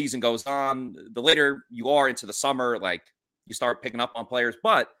 the season goes on, the later you are into the summer, like, you start picking up on players,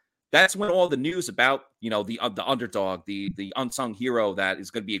 but that's when all the news about, the underdog, the unsung hero that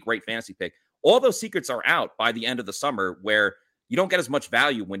is going to be a great fantasy pick, all those secrets are out by the end of the summer, where you don't get as much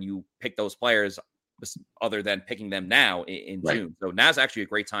value when you pick those players other than picking them now in Right. June. So now's actually a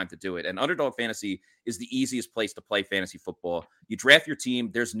great time to do it. And Underdog Fantasy is the easiest place to play fantasy football. You draft your team.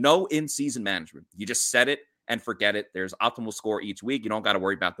 There's no in-season management. You just set it and forget it. There's optimal score each week. You don't got to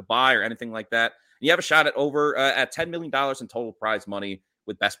worry about the buy or anything like that. And you have a shot at at $10 million in total prize money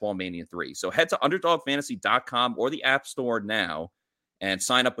with Best Ball Mania 3. So head to UnderdogFantasy.com or the App Store now and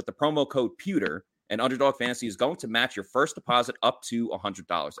sign up with the promo code Pewter. And Underdog Fantasy is going to match your first deposit up to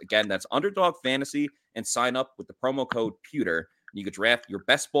 $100. Again, that's Underdog Fantasy, and sign up with the promo code Pewter. You could draft your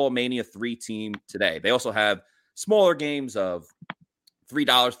Best Ball Mania 3 team today. They also have smaller games of $3,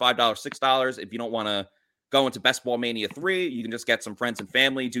 $5, $6. If you don't want to go into Best Ball Mania 3, you can just get some friends and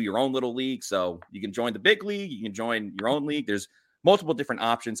family, do your own little league. So you can join the big league, you can join your own league. There's multiple different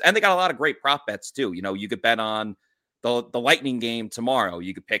options. And they got a lot of great prop bets too. You could bet on the Lightning game tomorrow.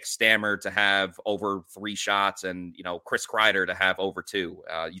 You could pick Stammer to have over 3 shots and, Chris Kreider to have over 2.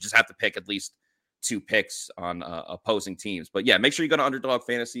 You just have to pick at least 2 picks on opposing teams. But yeah, make sure you go to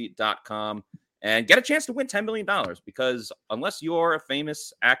UnderdogFantasy.com and get a chance to win $10 million, because unless you're a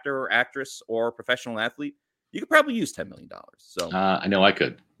famous actor or actress or professional athlete, you could probably use $10 million. So I know I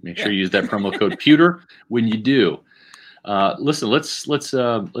could. Make sure you use that promo code Pewter when you do. Listen, let's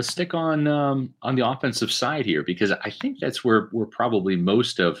stick on the offensive side here, because I think that's where we're probably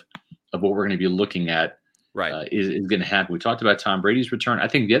most of what we're going to be looking at. Right. Is going to happen. We talked about Tom Brady's return. I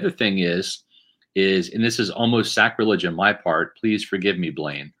think the other thing is, and this is almost sacrilege on my part. Please forgive me,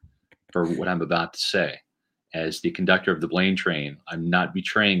 Blaine, for what I'm about to say. As the conductor of the Blaine train, I'm not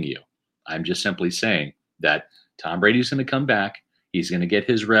betraying you. I'm just simply saying that Tom Brady's going to come back. He's going to get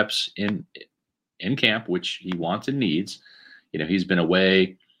his reps in camp, which he wants and needs. He's been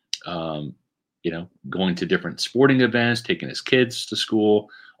away, going to different sporting events, taking his kids to school,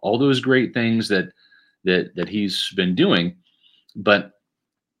 all those great things that he's been doing. But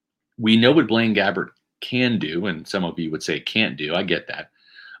we know what Blaine Gabbert can do, and some of you would say can't do. I get that.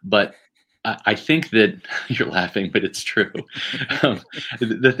 But I think that you're laughing, but it's true.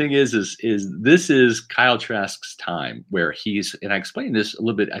 The thing is this is Kyle Trask's time, where and I explained this a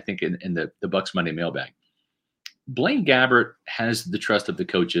little bit, I think, in the Bucks Monday mailbag. Blaine Gabbert has the trust of the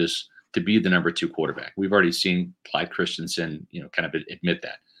coaches to be the number 2 quarterback. We've already seen Clyde Christensen, kind of admit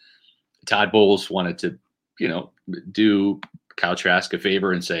that. Todd Bowles wanted to, do Kyle Trask a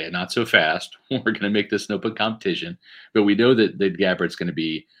favor and say, not so fast. We're going to make this an open competition. But we know that Gabbert's going to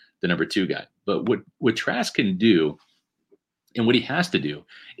be the number 2 guy. But what Trask can do, and what he has to do,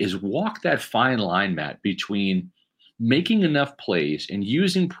 is walk that fine line, Matt, between making enough plays and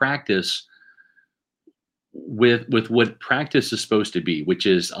using practice with what practice is supposed to be, which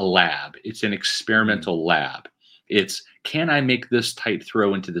is a lab. It's an experimental lab. It's, can I make this tight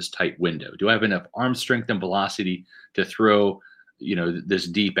throw into this tight window? Do I have enough arm strength and velocity to throw, this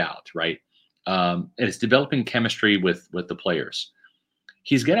deep out, right? And it's developing chemistry with the players.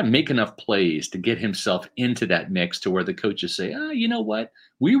 He's got to make enough plays to get himself into that mix to where the coaches say, you know what?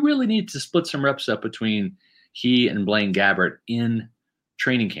 We really need to split some reps up between he and Blaine Gabbert in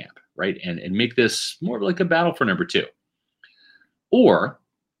training camp, right? And make this more like a battle for number 2. Or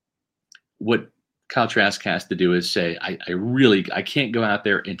what Kyle Trask has to do is say, I can't go out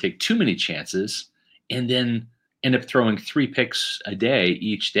there and take too many chances and then end up throwing 3 picks a day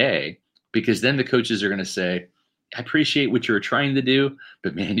each day, because then the coaches are going to say, I appreciate what you're trying to do,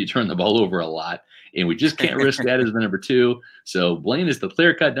 but man, you turn the ball over a lot, and we just can't risk that as the number 2. So Blaine is the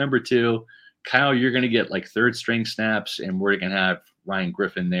clear-cut number 2. Kyle, you're going to get like 3rd string snaps, and we're going to have Ryan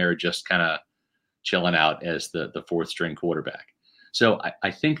Griffin there just kind of chilling out as the 4th string quarterback. So I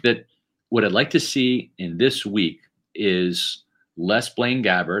think that what I'd like to see in this week is less Blaine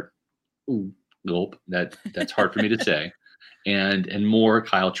Gabbert. Ooh, gulp. That's hard for me to say. And more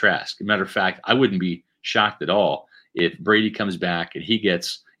Kyle Trask. As a matter of fact, I wouldn't be shocked at all if Brady comes back and he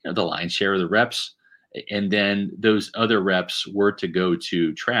gets the lion's share of the reps, and then those other reps were to go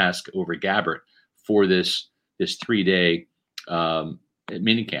to Trask over Gabbert for this 3-day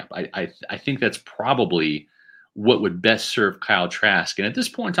mini camp. I think that's probably what would best serve Kyle Trask. And at this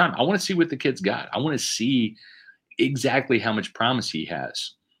point in time, I want to see what the kid's got. I want to see exactly how much promise he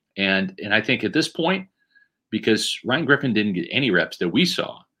has. And I think at this point, because Ryan Griffin didn't get any reps that we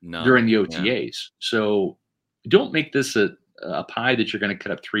saw during the OTAs. Yeah. So don't make this a pie that you're going to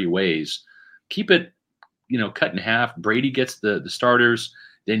cut up 3 ways. Keep it, cut in half. Brady gets the starters.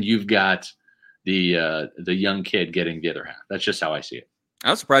 Then you've got the young kid getting the other half. That's just how I see it. I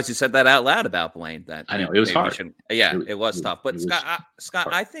was surprised you said that out loud about Blaine. That I know it was hard. It was tough. But Scott,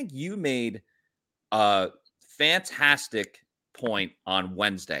 I think you made a fantastic point on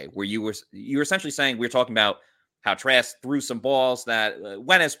Wednesday where you were essentially saying we were talking about how Trask threw some balls that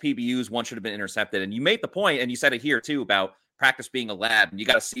went as PBUs, one should have been intercepted. And you made the point, and you said it here too, about practice being a lab, and you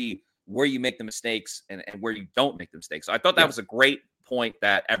got to see where you make the mistakes and where you don't make the mistakes. So I thought that was a great point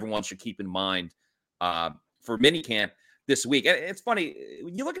that everyone should keep in mind for minicamp this week. And it's funny,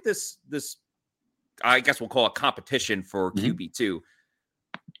 when you look at this, I guess we'll call it competition for QB2.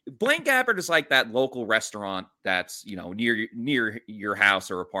 Blaine Gabbert is like that local restaurant that's, near your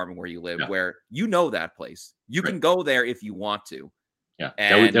house or apartment where you live, where that place. You can go there if you want to. Yeah,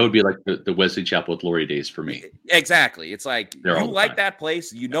 and that would be like the Wesley Chapel with Glory days for me. Exactly. It's like you like that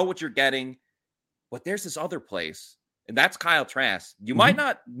place, you know what you're getting, but there's this other place, and that's Kyle Trask. You might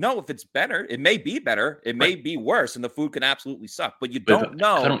not know if it's better. It may be better. It may be worse, and the food can absolutely suck. But you don't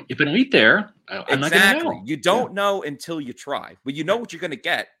know. If I don't eat there, I'm not going to know. You don't know until you try. But you know what you're going to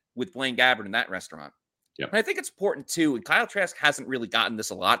get with Blaine Gabbert in that restaurant. Yep. And I think it's important, too. And Kyle Trask hasn't really gotten this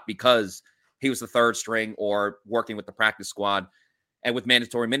a lot because he was the third string or working with the practice squad. And with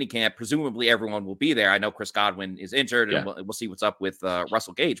mandatory minicamp, presumably everyone will be there. I know Chris Godwin is injured, and we'll see what's up with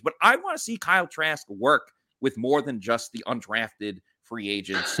Russell Gage. But I want to see Kyle Trask work with more than just the undrafted free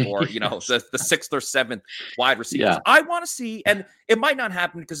agents or, the sixth or seventh wide receivers. Yeah. I want to see, and it might not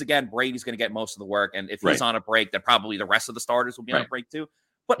happen because, again, Brady's going to get most of the work. And if he's on a break, then probably the rest of the starters will be on a break too.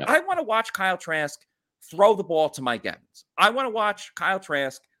 But I want to watch Kyle Trask throw the ball to Mike Evans. I want to watch Kyle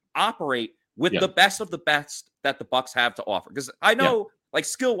Trask operate with the best of the best that the Bucs have to offer. Because I know, like,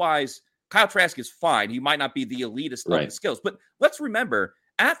 skill-wise, Kyle Trask is fine. He might not be the elitist of the skills. But let's remember,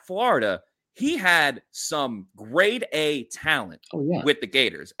 at Florida, he had some grade A talent with the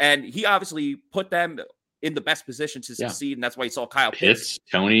Gators. And he obviously put them in the best position to succeed. And that's why you saw Kyle Pitts,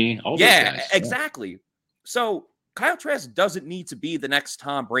 Tony, all those guys. Exactly. So Kyle Trask doesn't need to be the next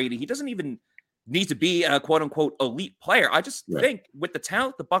Tom Brady. He doesn't even need to be a quote-unquote elite player. I just think with the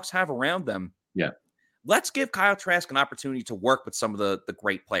talent the Bucs have around them, let's give Kyle Trask an opportunity to work with some of the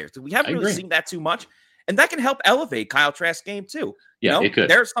great players. We haven't really seen that too much, and that can help elevate Kyle Trask's game too. It could.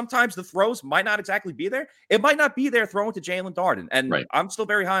 There's sometimes the throws might not exactly be there. It might not be there throwing to Jalen Darden, and I'm still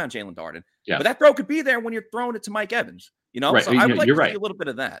very high on Jalen Darden. But that throw could be there when you're throwing it to Mike Evans. So I would like to see a little bit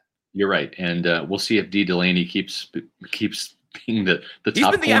of that. You're right, and we'll see if D. Delaney keeps being the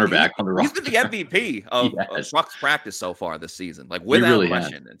top cornerback on the roster. He's been the MVP of Bucs practice so far this season, like without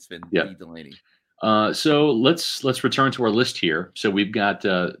question. It's been D. Delaney. So let's return to our list here. So we've got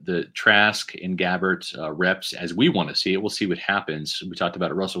the Trask and Gabbert reps as we want to see it. We'll see what happens. We talked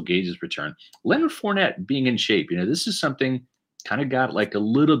about Russell Gage's return. Leonard Fournette being in shape. This is something kind of got like a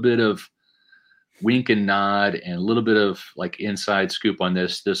little bit of wink and nod and a little bit of like inside scoop on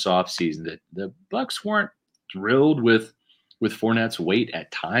this offseason that the Bucs weren't thrilled with Fournette's weight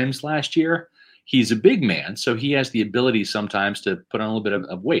at times last year. He's a big man, so he has the ability sometimes to put on a little bit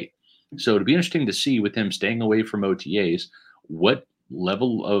of weight. So it'll be interesting to see with him staying away from OTAs, what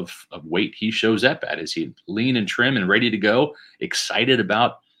level of weight he shows up at. Is he lean and trim and ready to go, excited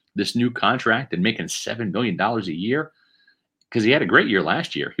about this new contract and making $7 million a year? Because he had a great year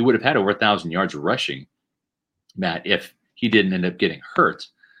last year. He would have had over 1,000 yards rushing, Matt, if he didn't end up getting hurt.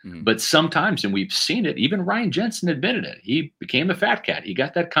 Mm-hmm. But sometimes, and we've seen it, even Ryan Jensen admitted it, he became a fat cat. He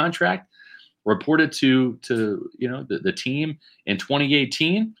got that contract, reported to the team in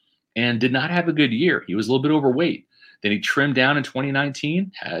 2018, and did not have a good year. He was a little bit overweight. Then he trimmed down in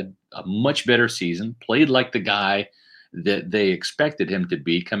 2019, had a much better season, played like the guy that they expected him to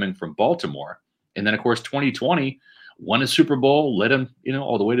be coming from Baltimore. And then, of course, 2020, won a Super Bowl, led him,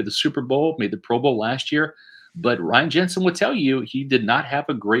 all the way to the Super Bowl, made the Pro Bowl last year. But Ryan Jensen would tell you he did not have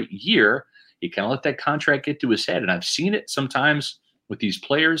a great year. He kind of let that contract get to his head. And I've seen it sometimes with these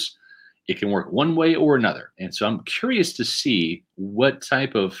players. It can work one way or another. And so I'm curious to see what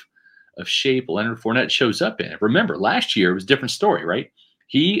type of shape Leonard Fournette shows up in. Remember, last year it was a different story, right?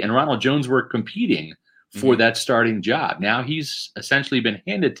 He and Ronald Jones were competing for that starting job. Now he's essentially been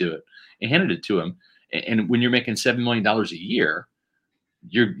handed it to him. And when you're making $7 million a year,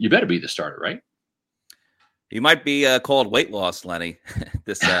 you better be the starter, right? You might be called weight loss, Lenny,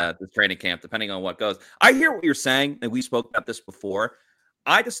 this training camp, depending on what goes. I hear what you're saying, and we spoke about this before.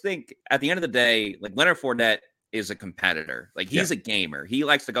 I just think at the end of the day, like Leonard Fournette is a competitor. Like he's a gamer. He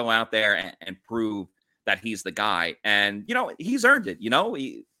likes to go out there and prove that he's the guy. And, he's earned it.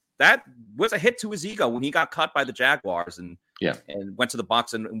 That was a hit to his ego when he got cut by the Jaguars. And Yeah. and went to the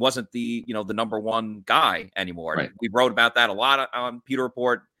Bucs and wasn't the number one guy anymore. Right. We wrote about that a lot on Pewter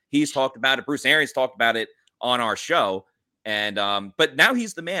Report. He's talked about it. Bruce Arians talked about it on our show. And but now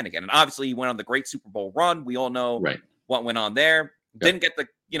he's the man again. And obviously he went on the great Super Bowl run. We all know what went on there. Yep. Didn't get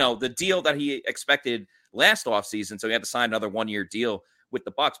the deal that he expected last offseason, so he had to sign another 1-year deal with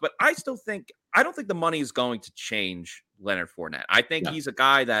the Bucs. But I don't think the money is going to change Leonard Fournette. I think he's a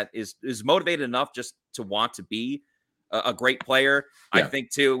guy that is motivated enough just to want to be a great player. I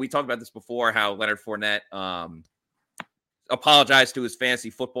think too, we talked about this before, how Leonard Fournette apologized to his fantasy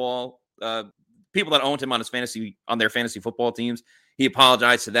football people that owned him on their fantasy football teams. He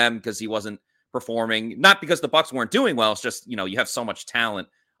apologized to them because he wasn't performing, not because the Bucs weren't doing well. It's just, you have so much talent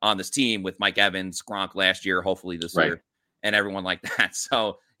on this team with Mike Evans, Gronk last year, hopefully this year, and everyone like that.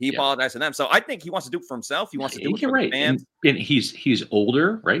 So he apologized to them. So I think he wants to do it for himself. He wants to do it for the fans. And he's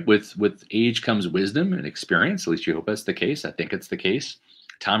older, right? With age comes wisdom and experience. At least you hope that's the case. I think it's the case.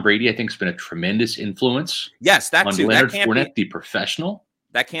 Tom Brady, I think, has been a tremendous influence. Yes, that on too. Leonard Fournette, the professional.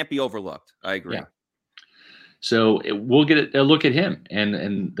 That can't be overlooked. I agree. Yeah. So we'll get a look at him,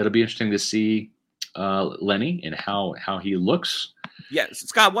 and that'll be interesting to see Lenny and how he looks. Yes,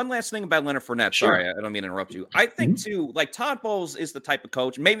 Scott, one last thing about Leonard Fournette. Sorry, I don't mean to interrupt you. I think, too, like Todd Bowles is the type of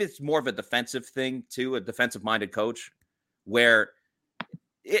coach, maybe it's more of a defensive thing, too, a defensive-minded coach, where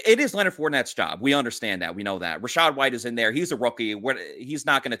it is Leonard Fournette's job. We understand that. We know that. Rachaad White is in there. He's a rookie. He's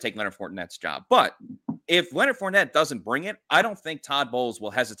not going to take Leonard Fournette's job. But if Leonard Fournette doesn't bring it, I don't think Todd Bowles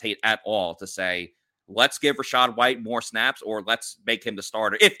will hesitate at all to say, let's give Rachaad White more snaps, or let's make him the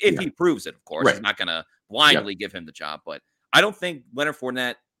starter. If he proves it, of course. He's not going to blindly give him the job. But I don't think Leonard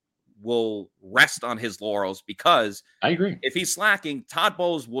Fournette will rest on his laurels, because I agree. If he's slacking, Todd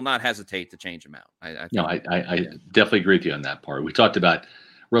Bowles will not hesitate to change him out. I definitely agree with you on that part. We talked about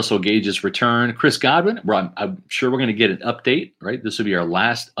Russell Gage's return. Chris Godwin, I'm sure we're going to get an update, right? This will be our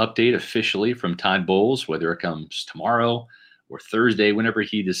last update officially from Todd Bowles, whether it comes tomorrow or Thursday, whenever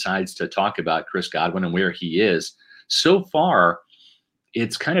he decides to talk about Chris Godwin and where he is. So far,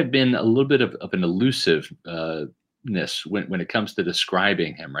 it's kind of been a little bit of an elusiveness when it comes to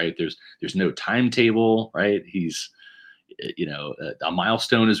describing him, right? There's no timetable, right? He's, a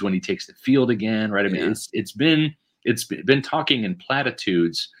milestone is when he takes the field again, right? I mean, it's been talking in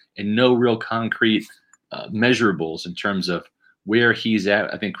platitudes and no real concrete measurables in terms of where he's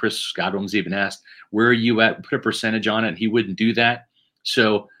at. I think Chris Godwin was even asked, where are you at? Put a percentage on it. And he wouldn't do that.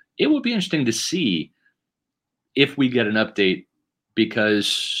 So it would be interesting to see if we get an update,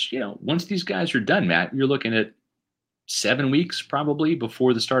 because, once these guys are done, Matt, you're looking at 7 weeks probably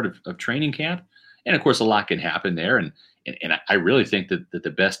before the start of training camp. And of course, a lot can happen there. And I really think that the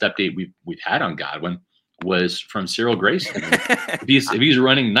best update we've had on Godwin was from Cyril Grayson. If he's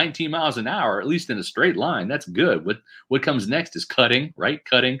running 19 miles an hour, at least in a straight line, that's good. What comes next is cutting, right?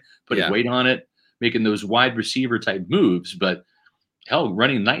 Cutting, putting weight on it, making those wide receiver type moves. But hell,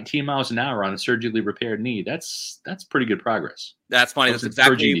 running 19 miles an hour on a surgically repaired knee, that's pretty good progress. That's funny.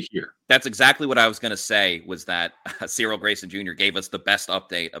 That's exactly what I was going to say, was that Cyril Grayson Jr. gave us the best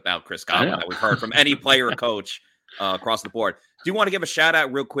update about Chris Godwin that we've heard from any player or coach across the board. Do you want to give a shout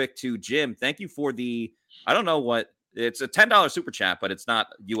out real quick to Jim? Thank you for I don't know what, it's a $10 super chat, but it's not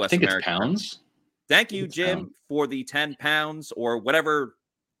U.S. I think American. it's pounds. Thank you, Jim, for the 10 pounds or whatever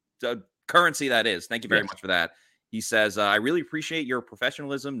currency that is. Thank you very much for that. He says, I really appreciate your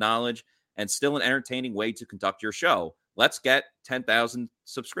professionalism, knowledge, and still an entertaining way to conduct your show. Let's get 10,000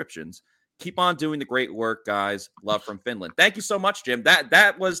 subscriptions. Keep on doing the great work, guys. Love from Finland. Thank you so much, Jim.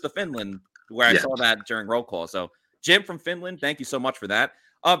 That was the Finland where I saw that during roll call. So Jim from Finland, thank you so much for that.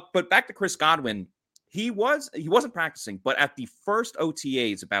 But back to Chris Godwin. He wasn't practicing, but at the first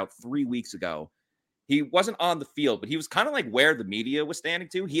OTAs about 3 weeks ago, he wasn't on the field, but he was kind of like where the media was standing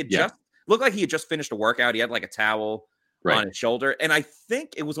to. He had just looked like he had just finished a workout. He had like a towel on his shoulder. And I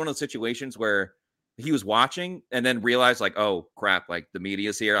think it was one of those situations where he was watching and then realized, like, oh crap, like the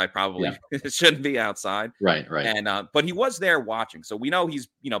media's here. I probably shouldn't be outside. Right. And but he was there watching. So we know he's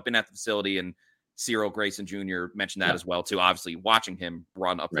been at the facility, and Cyril Grayson Jr. mentioned that as well too. Obviously, watching him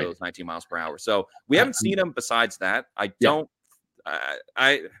run up those 19 miles per hour. So we haven't seen him besides that. I don't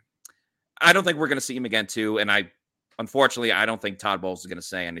think we're going to see him again too. And unfortunately, I don't think Todd Bowles is going to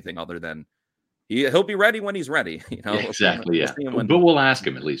say anything other than he'll be ready when he's ready. Exactly. But we'll ask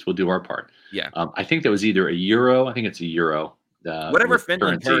him at least. We'll do our part. Yeah. I think that was either a euro. I think it's a euro. Whatever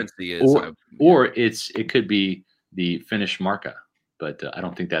Finland currency is, or it could be the Finnish marka. But I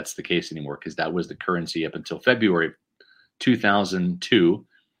don't think that's the case anymore, because that was the currency up until February 2002,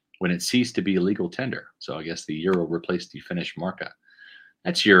 when it ceased to be a legal tender. So I guess the euro replaced the Finnish marka.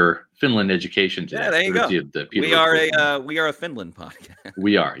 That's your Finland education today. Yeah, there you go. We are a Finland podcast.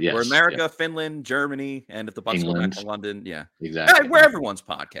 We are, yes. We're America, Finland, Germany, and if the Bucks go back to London, exactly. We're everyone's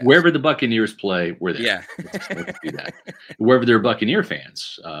podcast. Wherever the Buccaneers play, we're there. Yeah, let's do that. Wherever there are Buccaneer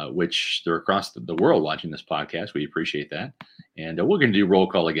fans, which they're across the world watching this podcast, we appreciate that. And we're going to do roll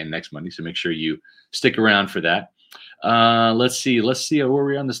call again next Monday, so make sure you stick around for that. Let's see where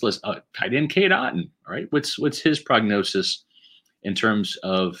we're on this list. Tight end Cade Otton. All right, what's his prognosis in terms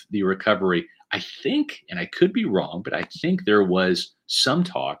of the recovery? I think, and I could be wrong, but I think there was some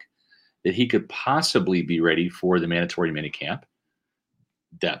talk that he could possibly be ready for the mandatory minicamp.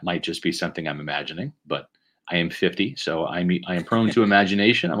 That might just be something I'm imagining, but I am 50, so I am prone to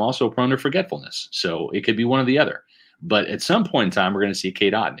imagination. I'm also prone to forgetfulness, so it could be one or the other. But at some point in time, we're going to see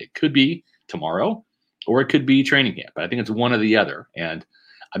Cade Otton. It could be tomorrow, or it could be training camp. But I think it's one or the other, and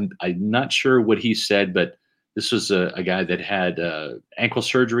I'm not sure what he said, but this was a guy that had ankle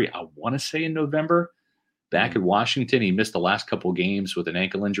surgery, I want to say in November, back in Washington. He missed the last couple of games with an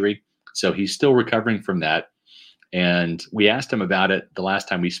ankle injury. So he's still recovering from that. And we asked him about it the last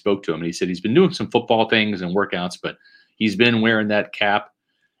time we spoke to him. And he said he's been doing some football things and workouts, but he's been wearing that cap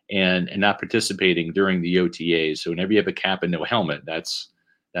and not participating during the OTAs. So whenever you have a cap and no helmet,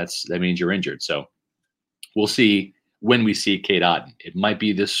 that means you're injured. So we'll see when we see Cade Otton. It might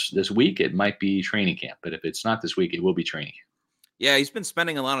be this week. It might be training camp. But if it's not this week, it will be training camp. Yeah, he's been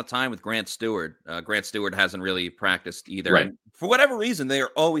spending a lot of time with Grant Stewart. Grant Stewart hasn't really practiced either. Right. And for whatever reason, they are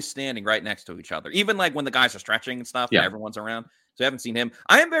always standing right next to each other. Even like when the guys are stretching and stuff, and everyone's around. So I haven't seen him.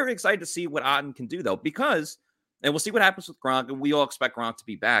 I am very excited to see what Otton can do, though, because, and we'll see what happens with Gronk, and we all expect Gronk to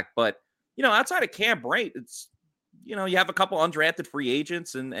be back. But, outside of Cam Brate, it's, you have a couple undrafted free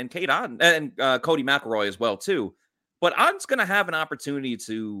agents and Cade Otton and Cody McElroy as well, too. But Otton's going to have an opportunity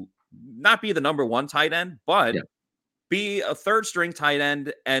to not be the number one tight end, but be a third string tight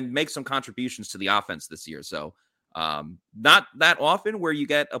end and make some contributions to the offense this year. So not that often where you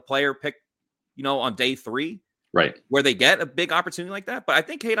get a player picked, on day 3, right, where they get a big opportunity like that. But I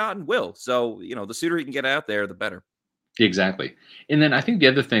think Cade Otton will. So, the sooner he can get out there, the better. Exactly. And then I think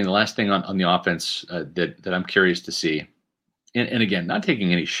the last thing on the offense that I'm curious to see, and again, not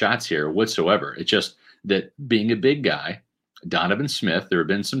taking any shots here whatsoever. It's just that being a big guy, Donovan Smith, there have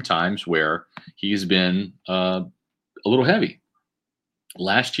been some times where he's been a little heavy.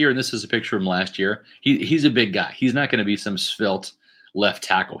 Last year, and this is a picture from last year, he's a big guy. He's not going to be some svelte left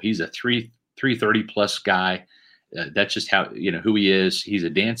tackle. He's a 330 plus guy. That's just how, who he is. He's a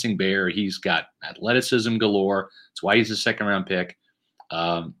dancing bear. He's got athleticism galore. That's why he's a second round pick.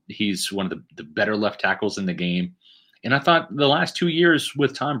 He's one of the better left tackles in the game. And I thought the last 2 years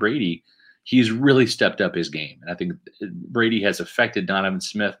with Tom Brady, he's really stepped up his game. And I think Brady has affected Donovan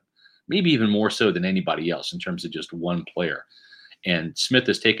Smith maybe even more so than anybody else in terms of just one player. And Smith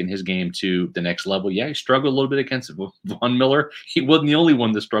has taken his game to the next level. Yeah, he struggled a little bit against Von Miller. He wasn't the only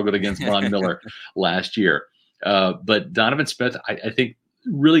one that struggled against Von Miller last year. But Donovan Smith, I think,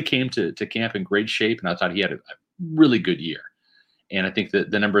 really came to camp in great shape, and I thought he had a really good year. And I think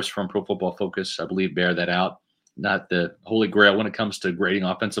that the numbers from Pro Football Focus, I believe, bear that out. Not the holy grail when it comes to grading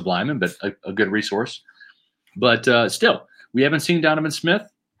offensive linemen, but a good resource. But still, we haven't seen Donovan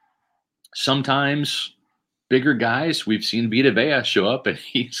Smith. Sometimes bigger guys, we've seen Vita Vea show up, and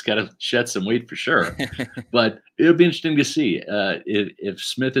he's got to shed some weight for sure. But it'll be interesting to see if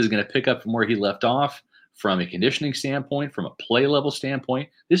Smith is going to pick up from where he left off from a conditioning standpoint, from a play level standpoint.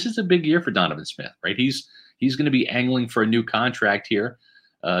 This is a big year for Donovan Smith, right? He's going to be angling for a new contract here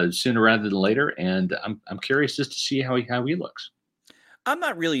sooner rather than later, and I'm curious just to see how he looks. I'm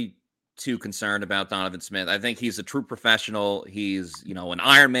not really too concerned about Donovan Smith. I think he's a true professional. He's, an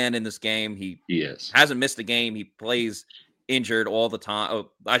Iron Man in this game. He is. Hasn't missed a game. He plays injured all the time.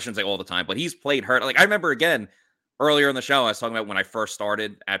 Oh, I shouldn't say all the time, but he's played hurt. Like I remember again earlier in the show, I was talking about when I first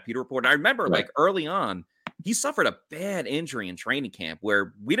started at Pewter Report. I remember like early on, he suffered a bad injury in training camp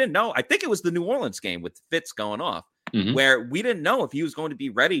where we didn't know. I think it was the New Orleans game with Fitz going off, where we didn't know if he was going to be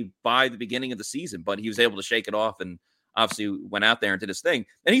ready by the beginning of the season, but he was able to shake it off and obviously went out there and did his thing.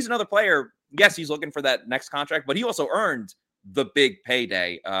 And he's another player. Yes, he's looking for that next contract, but he also earned the big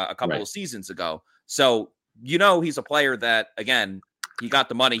payday a couple of seasons ago. So, he's a player that, again, he got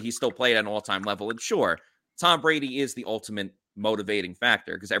the money. He still played at an all-time level. And sure, Tom Brady is the ultimate motivating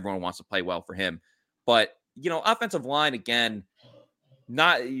factor because everyone wants to play well for him. But, offensive line, again,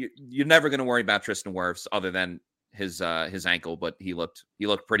 you're never going to worry about Tristan Wirfs other than his ankle, but he looked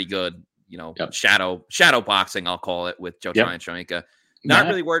pretty good. Shadow boxing, I'll call it, with Joe Tryon-Shoyinka. Not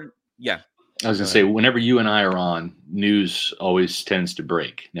really worried. Yeah. I was going to say, whenever you and I are on, news always tends to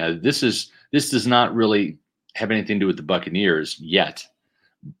break. Now, this does not really have anything to do with the Buccaneers yet,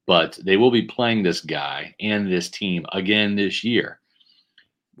 but they will be playing this guy and this team again this year.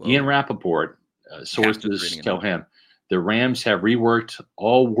 Whoa. Ian Rappaport, sources tell him, the Rams have reworked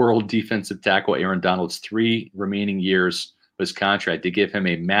all-world defensive tackle Aaron Donald's 3 remaining years of his contract to give him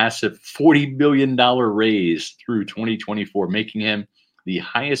a massive $40 million raise through 2024, making him the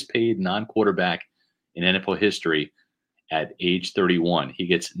highest-paid non-quarterback in NFL history at age 31. He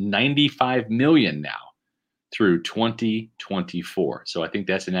gets $95 million now through 2024. So I think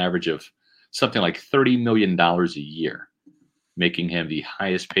that's an average of something like $30 million a year, making him the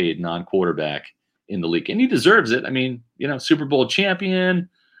highest-paid non-quarterback in the league. And he deserves it. I mean, Super Bowl champion,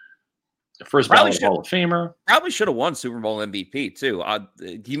 first ballot Hall of Famer. Probably should have won Super Bowl MVP too.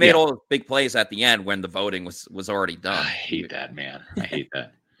 He made all the big plays at the end when the voting was already done. I hate that, man. I hate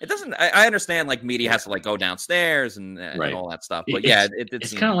that. It doesn't. I understand like media has to go downstairs and all that stuff. But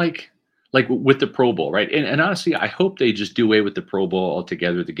it's kind of like with the Pro Bowl, right? And honestly, I hope they just do away with the Pro Bowl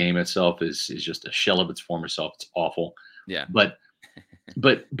altogether. The game itself is just a shell of its former self. It's awful. Yeah. But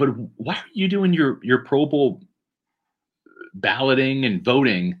why are you doing your Pro Bowl balloting and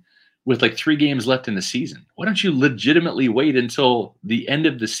voting with 3 games left in the season? Why don't you legitimately wait until the end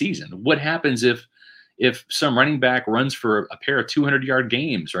of the season? What happens if some running back runs for a pair of 200-yard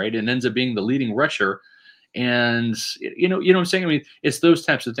games, right, and ends up being the leading rusher? And you know what I'm saying? I mean, it's those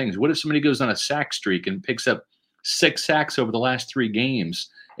types of things. What if somebody goes on a sack streak and picks up 6 sacks over the last 3 games,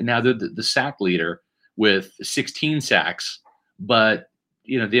 and now they're the sack leader with 16 sacks, but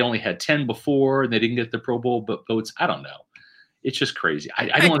they only had 10 before and they didn't get the Pro Bowl votes? I don't know. It's just crazy.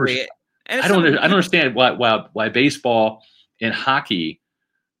 I don't understand. I don't understand why baseball and hockey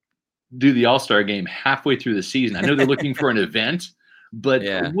do the All-Star game halfway through the season. I know they're looking for an event, but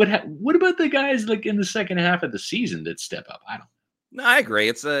what about the guys in the second half of the season that step up? I don't know. No, I agree.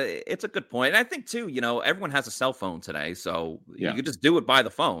 It's a good point. And I think too, everyone has a cell phone today, so you could just do it by the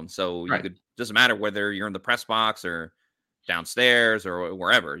phone. So you could, doesn't matter whether you're in the press box or downstairs or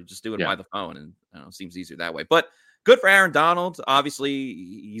wherever, you just do it by the phone, and it seems easier that way. But good for Aaron Donald. Obviously,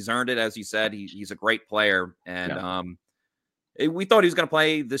 he's earned it, as you said. He's a great player, and we thought he was going to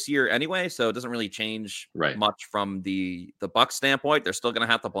play this year anyway, so it doesn't really change much from the Bucs standpoint. They're still going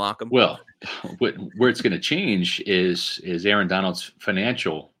to have to block him. Well, where it's going to change is Aaron Donald's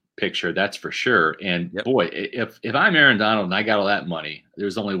financial picture, that's for sure. And boy, if I'm Aaron Donald and I got all that money,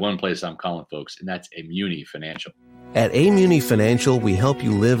 there's only one place I'm calling, folks, and that's Amuni Financial. At Amuni Financial, we help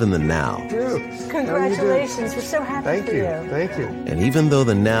you live in the now. Congratulations. We're so happy for you. Thank you. And even though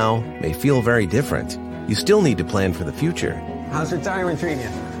the now may feel very different, you still need to plan for the future. How's retirement treating you?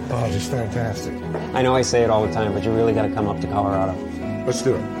 Oh, just fantastic. I know I say it all the time, but you really got to come up to Colorado. Let's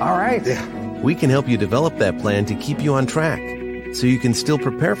do it. All right. Yeah. We can help you develop that plan to keep you on track so you can still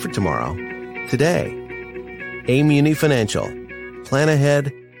prepare for tomorrow, today. Amuni Financial. Plan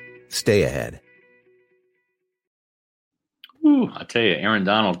ahead, stay ahead. Ooh, I tell you, Aaron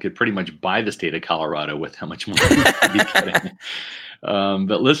Donald could pretty much buy the state of Colorado with how much money he'd be getting.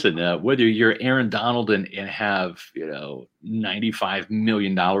 But listen, whether you're Aaron Donald and have $95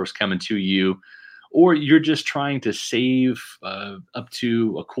 million coming to you, or you're just trying to save up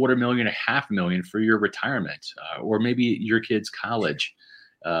to $250,000, $500,000 for your retirement, or maybe your kid's college,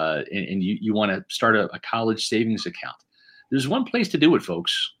 and you want to start a college savings account, there's one place to do it,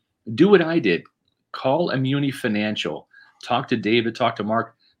 folks. Do what I did. Call Amuni Financial. Talk to David, talk to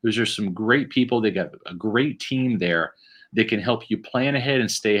Mark. Those are some great people. They got a great team there that can help you plan ahead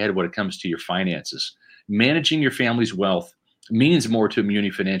and stay ahead when it comes to your finances. Managing your family's wealth means more to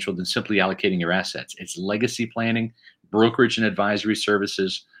Amuni Financial than simply allocating your assets. It's legacy planning, brokerage and advisory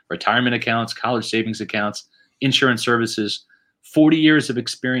services, retirement accounts, college savings accounts, insurance services, 40 years of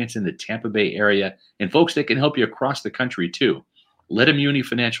experience in the Tampa Bay area, and folks that can help you across the country too. Let Amuni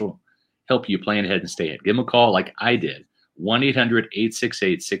Financial help you plan ahead and stay ahead. Give them a call like I did.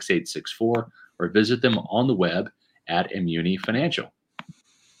 1-800-868-6864, or visit them on the web at Amuni Financial.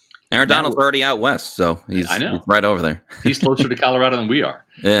 Aaron Donald's already out west, so he's right over there. He's closer to Colorado than we are.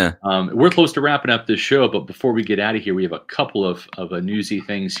 Yeah. We're close to wrapping up this show, but before we get out of here, we have a couple of newsy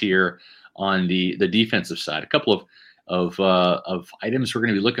things here on the defensive side. A couple of items we're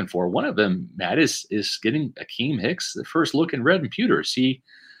going to be looking for. One of them, Matt, is getting Akeem Hicks the first look in red and pewter. See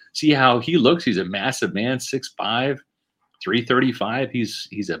how he looks. He's a massive man, 6'5", 335.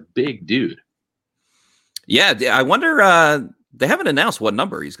 He's a big dude. Yeah, I wonder. They haven't announced what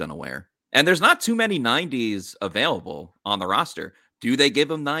number he's going to wear, and there's not too many 90s available on the roster. Do they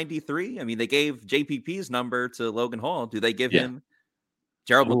give him 93? I mean, they gave JPP's number to Logan Hall. Do they give him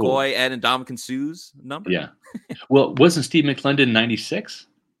Gerald McCoy and Ndamukong Suh's number? Yeah. Well, wasn't Steve McClendon 96?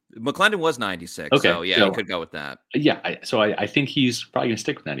 McClendon was 96. Okay, So yeah, so- you could go with that. Yeah, I think he's probably going to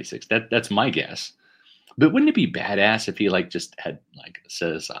stick with 96. That's my guess. But wouldn't it be badass if he just had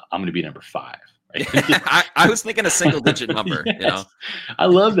says I'm going to be number 5? Right? I was thinking a single digit number. Yes. You know, I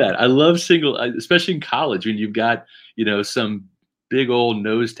love that. I love single, especially in college when you've got some big old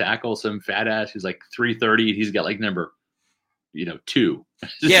nose tackle, some fat ass who's 330. He's got number 2.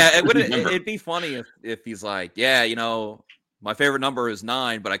 Yeah, Number. it'd be funny if he's like, yeah, my favorite number is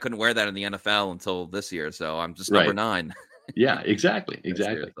 9, but I couldn't wear that in the NFL until this year, so I'm just number Right. 9. Yeah, exactly.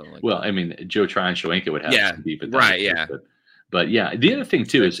 Well, I mean, Joe Tryon-Shoyinka would have some beef with that. right, yeah. But yeah, the other thing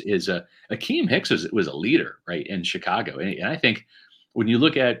too is Akeem Hicks was a leader, right, in Chicago, and I think when you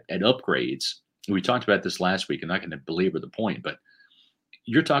look at upgrades, we talked about this last week. I'm not going to belabor the point, but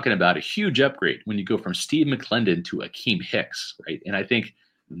you're talking about a huge upgrade when you go from Steve McClendon to Akeem Hicks, right? And I think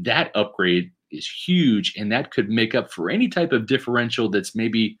that upgrade is huge, and that could make up for any type of differential that's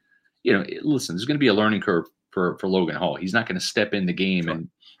maybe, listen, there's going to be a learning curve for Logan Hall. He's not going to step in the game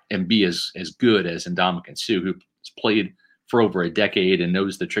and be as good as Ndamukong Suh, who's played for over a decade and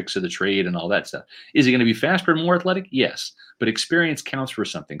knows the tricks of the trade and all that stuff. Is he going to be faster and more athletic? Yes, but experience counts for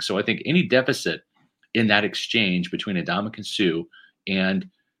something. So I think any deficit in that exchange between Ndamukong Suh and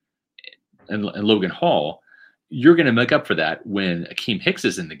Logan Hall, you're going to make up for that when Akeem Hicks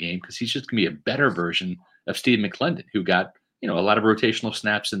is in the game, because he's just going to be a better version of Steve McClendon, who got a lot of rotational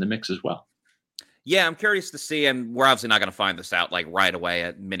snaps in the mix as well. Yeah, I'm curious to see, and we're obviously not going to find this out right away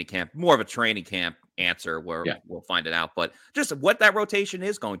at minicamp. More of a training camp answer where we'll find it out. But just what that rotation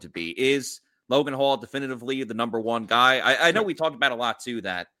is going to be. Is Logan Hall definitively the number 1 guy? I know we talked about a lot too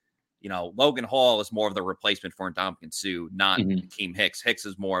that, Logan Hall is more of the replacement for Ndamukong Suh, not Akeem Hicks. Hicks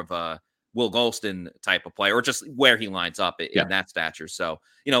is more of a Will Golston type of player, or just where he lines up in that stature. So,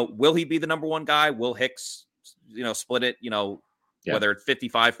 will he be the number 1 guy? Will Hicks, split it, whether it's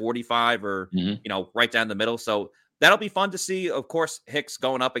 55-45 or, right down the middle. So that'll be fun to see. Of course, Hicks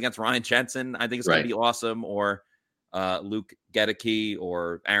going up against Ryan Jensen, I think it's going to be awesome. Or Luke Gedeke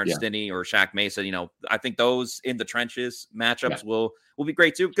or Aaron Stinney or Shaq Mason. I think those in the trenches matchups will be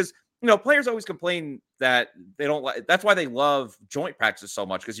great too, because players always complain that they don't like. That's why they love joint practices so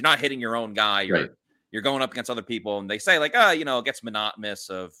much, because you're not hitting your own guy. You're going up against other people, and they say it gets monotonous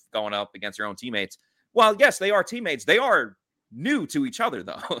of going up against your own teammates. Well, yes, they are teammates. They are new to each other,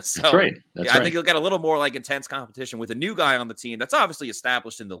 though. So that's right. I think you'll get a little more intense competition with a new guy on the team that's obviously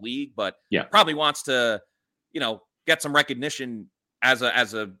established in the league, but probably wants to, get some recognition as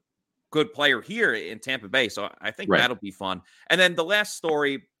a good player here in Tampa Bay. So I think that'll be fun. And then the last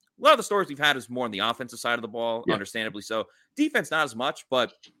story, a lot of the stories we've had is more on the offensive side of the ball, understandably so. Defense, not as much,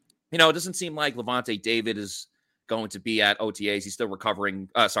 but, it doesn't seem like Lavonte David is going to be at OTAs. He's still recovering.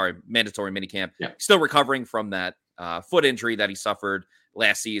 Mandatory minicamp. Still recovering from that foot injury that he suffered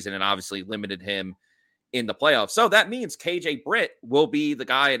last season, and obviously limited him in the playoffs. So that means KJ Britt will be the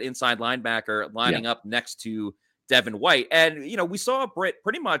guy at inside linebacker lining up next to Devin White. And, we saw Britt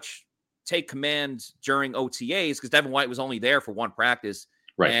pretty much take command during OTAs because Devin White was only there for 1 practice.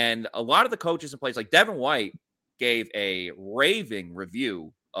 Right. And a lot of the coaches and players, like Devin White, gave a raving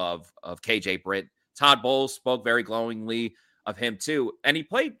review of KJ Britt. Todd Bowles spoke very glowingly of him too. And he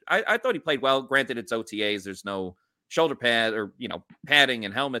played, I thought he played well. Granted, it's OTAs. There's no shoulder pad or, padding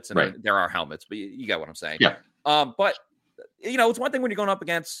and helmets. And there are helmets, but you get what I'm saying. Yeah. But, it's one thing when you're going up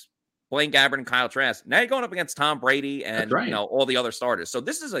against Blaine Gabbert and Kyle Trask. Now you're going up against Tom Brady and, all the other starters. So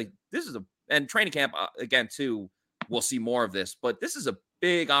this is and training camp again too, we'll see more of this, but this is a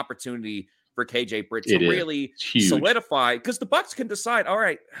big opportunity for KJ Britt to really solidify, because the Bucs can decide, all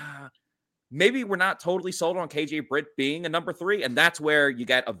right, maybe we're not totally sold on KJ Britt being a number 3. And that's where you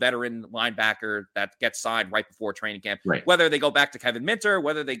get a veteran linebacker that gets signed right before training camp. Right. Whether they go back to Kevin Minter,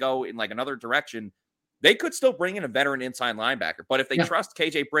 whether they go in another direction, they could still bring in a veteran inside linebacker. But if they trust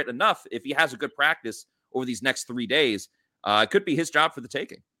KJ Britt enough, if he has a good practice over these next 3 days, it could be his job for the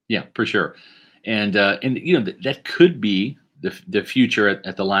taking. Yeah, for sure. And that could be the future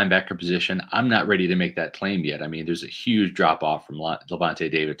at the linebacker position. I'm not ready to make that claim yet. I mean, there's a huge drop off from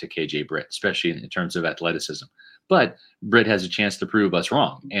Lavonte David to KJ Britt, especially in terms of athleticism. But Britt has a chance to prove us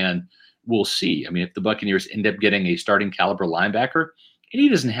wrong, and we'll see. I mean, if the Buccaneers end up getting a starting caliber linebacker, and he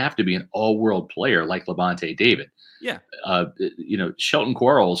doesn't have to be an all-world player like Lavonte David. Yeah. Shelton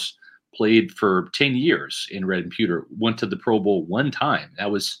Quarles played for 10 years in Red and Pewter, went to the Pro Bowl 1 time. That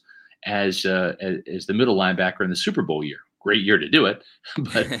was as the middle linebacker in the Super Bowl year. Great year to do it,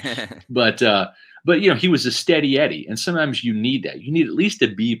 but he was a steady Eddie, and sometimes you need that. You need at least a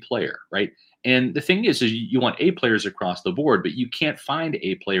B player, right? And the thing is you want A players across the board, but you can't find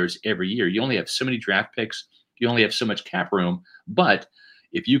A players every year. You only have so many draft picks. You only have so much cap room. But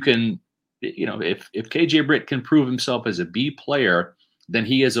if you can, if KJ Britt can prove himself as a B player, then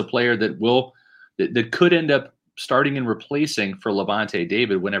he is a player that could end up starting and replacing for Lavonte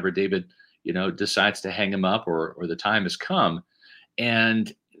David whenever David, decides to hang him up or the time has come.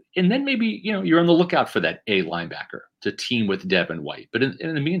 And then maybe, you're on the lookout for that A linebacker to team with Devin White. But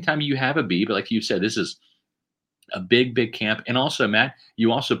in the meantime, you have a B. But like you said, this is a big, big camp. And also, Matt,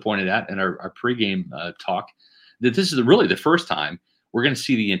 you also pointed out in our pregame talk that this is really the first time we're going to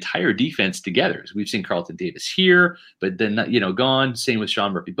see the entire defense together. We've seen Carlton Davis here, but then, gone. Same with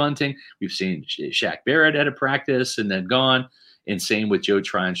Sean Murphy-Bunting. We've seen Shaq Barrett at a practice and then gone. And same with Joe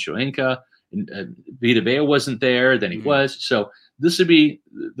Tryon-Shoyinka. Vita Vea wasn't there, then he was. So this would be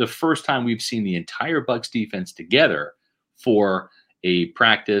the first time we've seen the entire Bucks defense together for a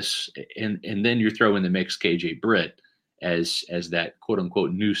practice. And then you throw in the mix KJ Britt as that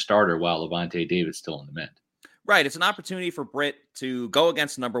quote-unquote new starter while Lavonte David's still in the mend. Right. It's an opportunity for Britt to go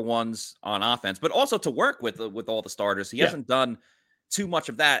against number ones on offense, but also to work with all the starters. He hasn't done too much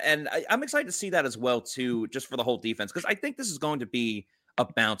of that. And I'm excited to see that as well, too, just for the whole defense, because I think this is going to be a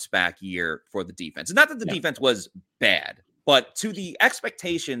bounce back year for the defense. And not that the defense was bad, but to the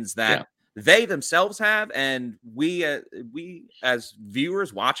expectations that they themselves have, and we as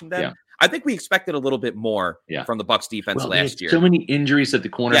viewers watching them, I think we expected a little bit more from the Bucs defense last year. So many injuries at the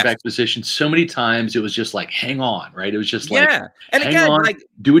cornerback position. So many times it was just like, hang on, right? It was just like, and hang again, on,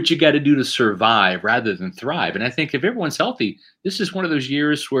 do what you got to do to survive rather than thrive. And I think if everyone's healthy, this is one of those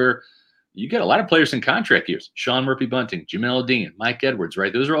years where you get a lot of players in contract years. Sean Murphy-Bunting, Jamel Dean, Mike Edwards,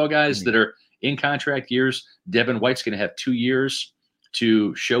 right? Those are all guys that are in contract years. Devin White's going to have 2 years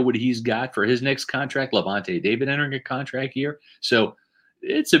to show what he's got for his next contract. Lavonte David entering a contract year. So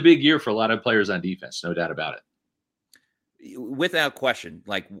it's a big year for a lot of players on defense, no doubt about it. Without question,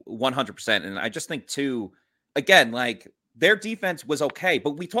 like 100%. And I just think, too, again, like their defense was okay.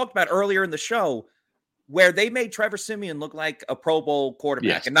 But we talked about earlier in the show where they made Trevor Siemian look like a Pro Bowl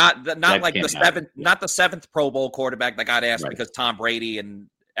quarterback, and not like the seventh Pro Bowl quarterback that got asked because Tom Brady and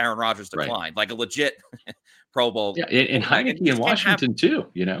Aaron Rodgers declined, like a legit Pro Bowl. Yeah, and Heineke in Washington too.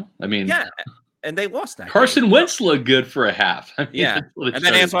 I mean, and they lost that. Carson Wentz looked good for a half. And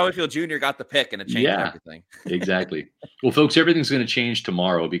then Antoine Winfield Jr. got the pick, and it changed everything. Exactly. Well, folks, everything's going to change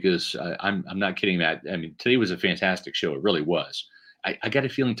tomorrow because I'm not kidding, Matt. I mean, today was a fantastic show. It really was. I got a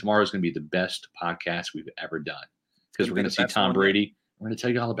feeling tomorrow is going to be the best podcast we've ever done because we're going to see Tom Brady. We're going to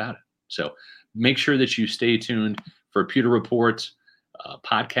tell you all about it. So make sure that you stay tuned for Pewter Report's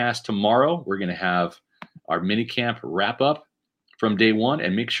podcast tomorrow. We're going to have our minicamp wrap up from day one,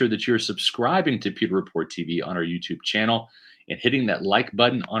 and make sure that you're subscribing to Pewter Report TV on our YouTube channel and hitting that like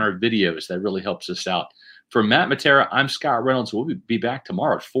button on our videos. That really helps us out. For Matt Matera, I'm Scott Reynolds. We'll be back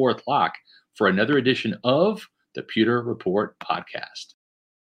tomorrow at 4 o'clock for another edition of the Pewter Report podcast.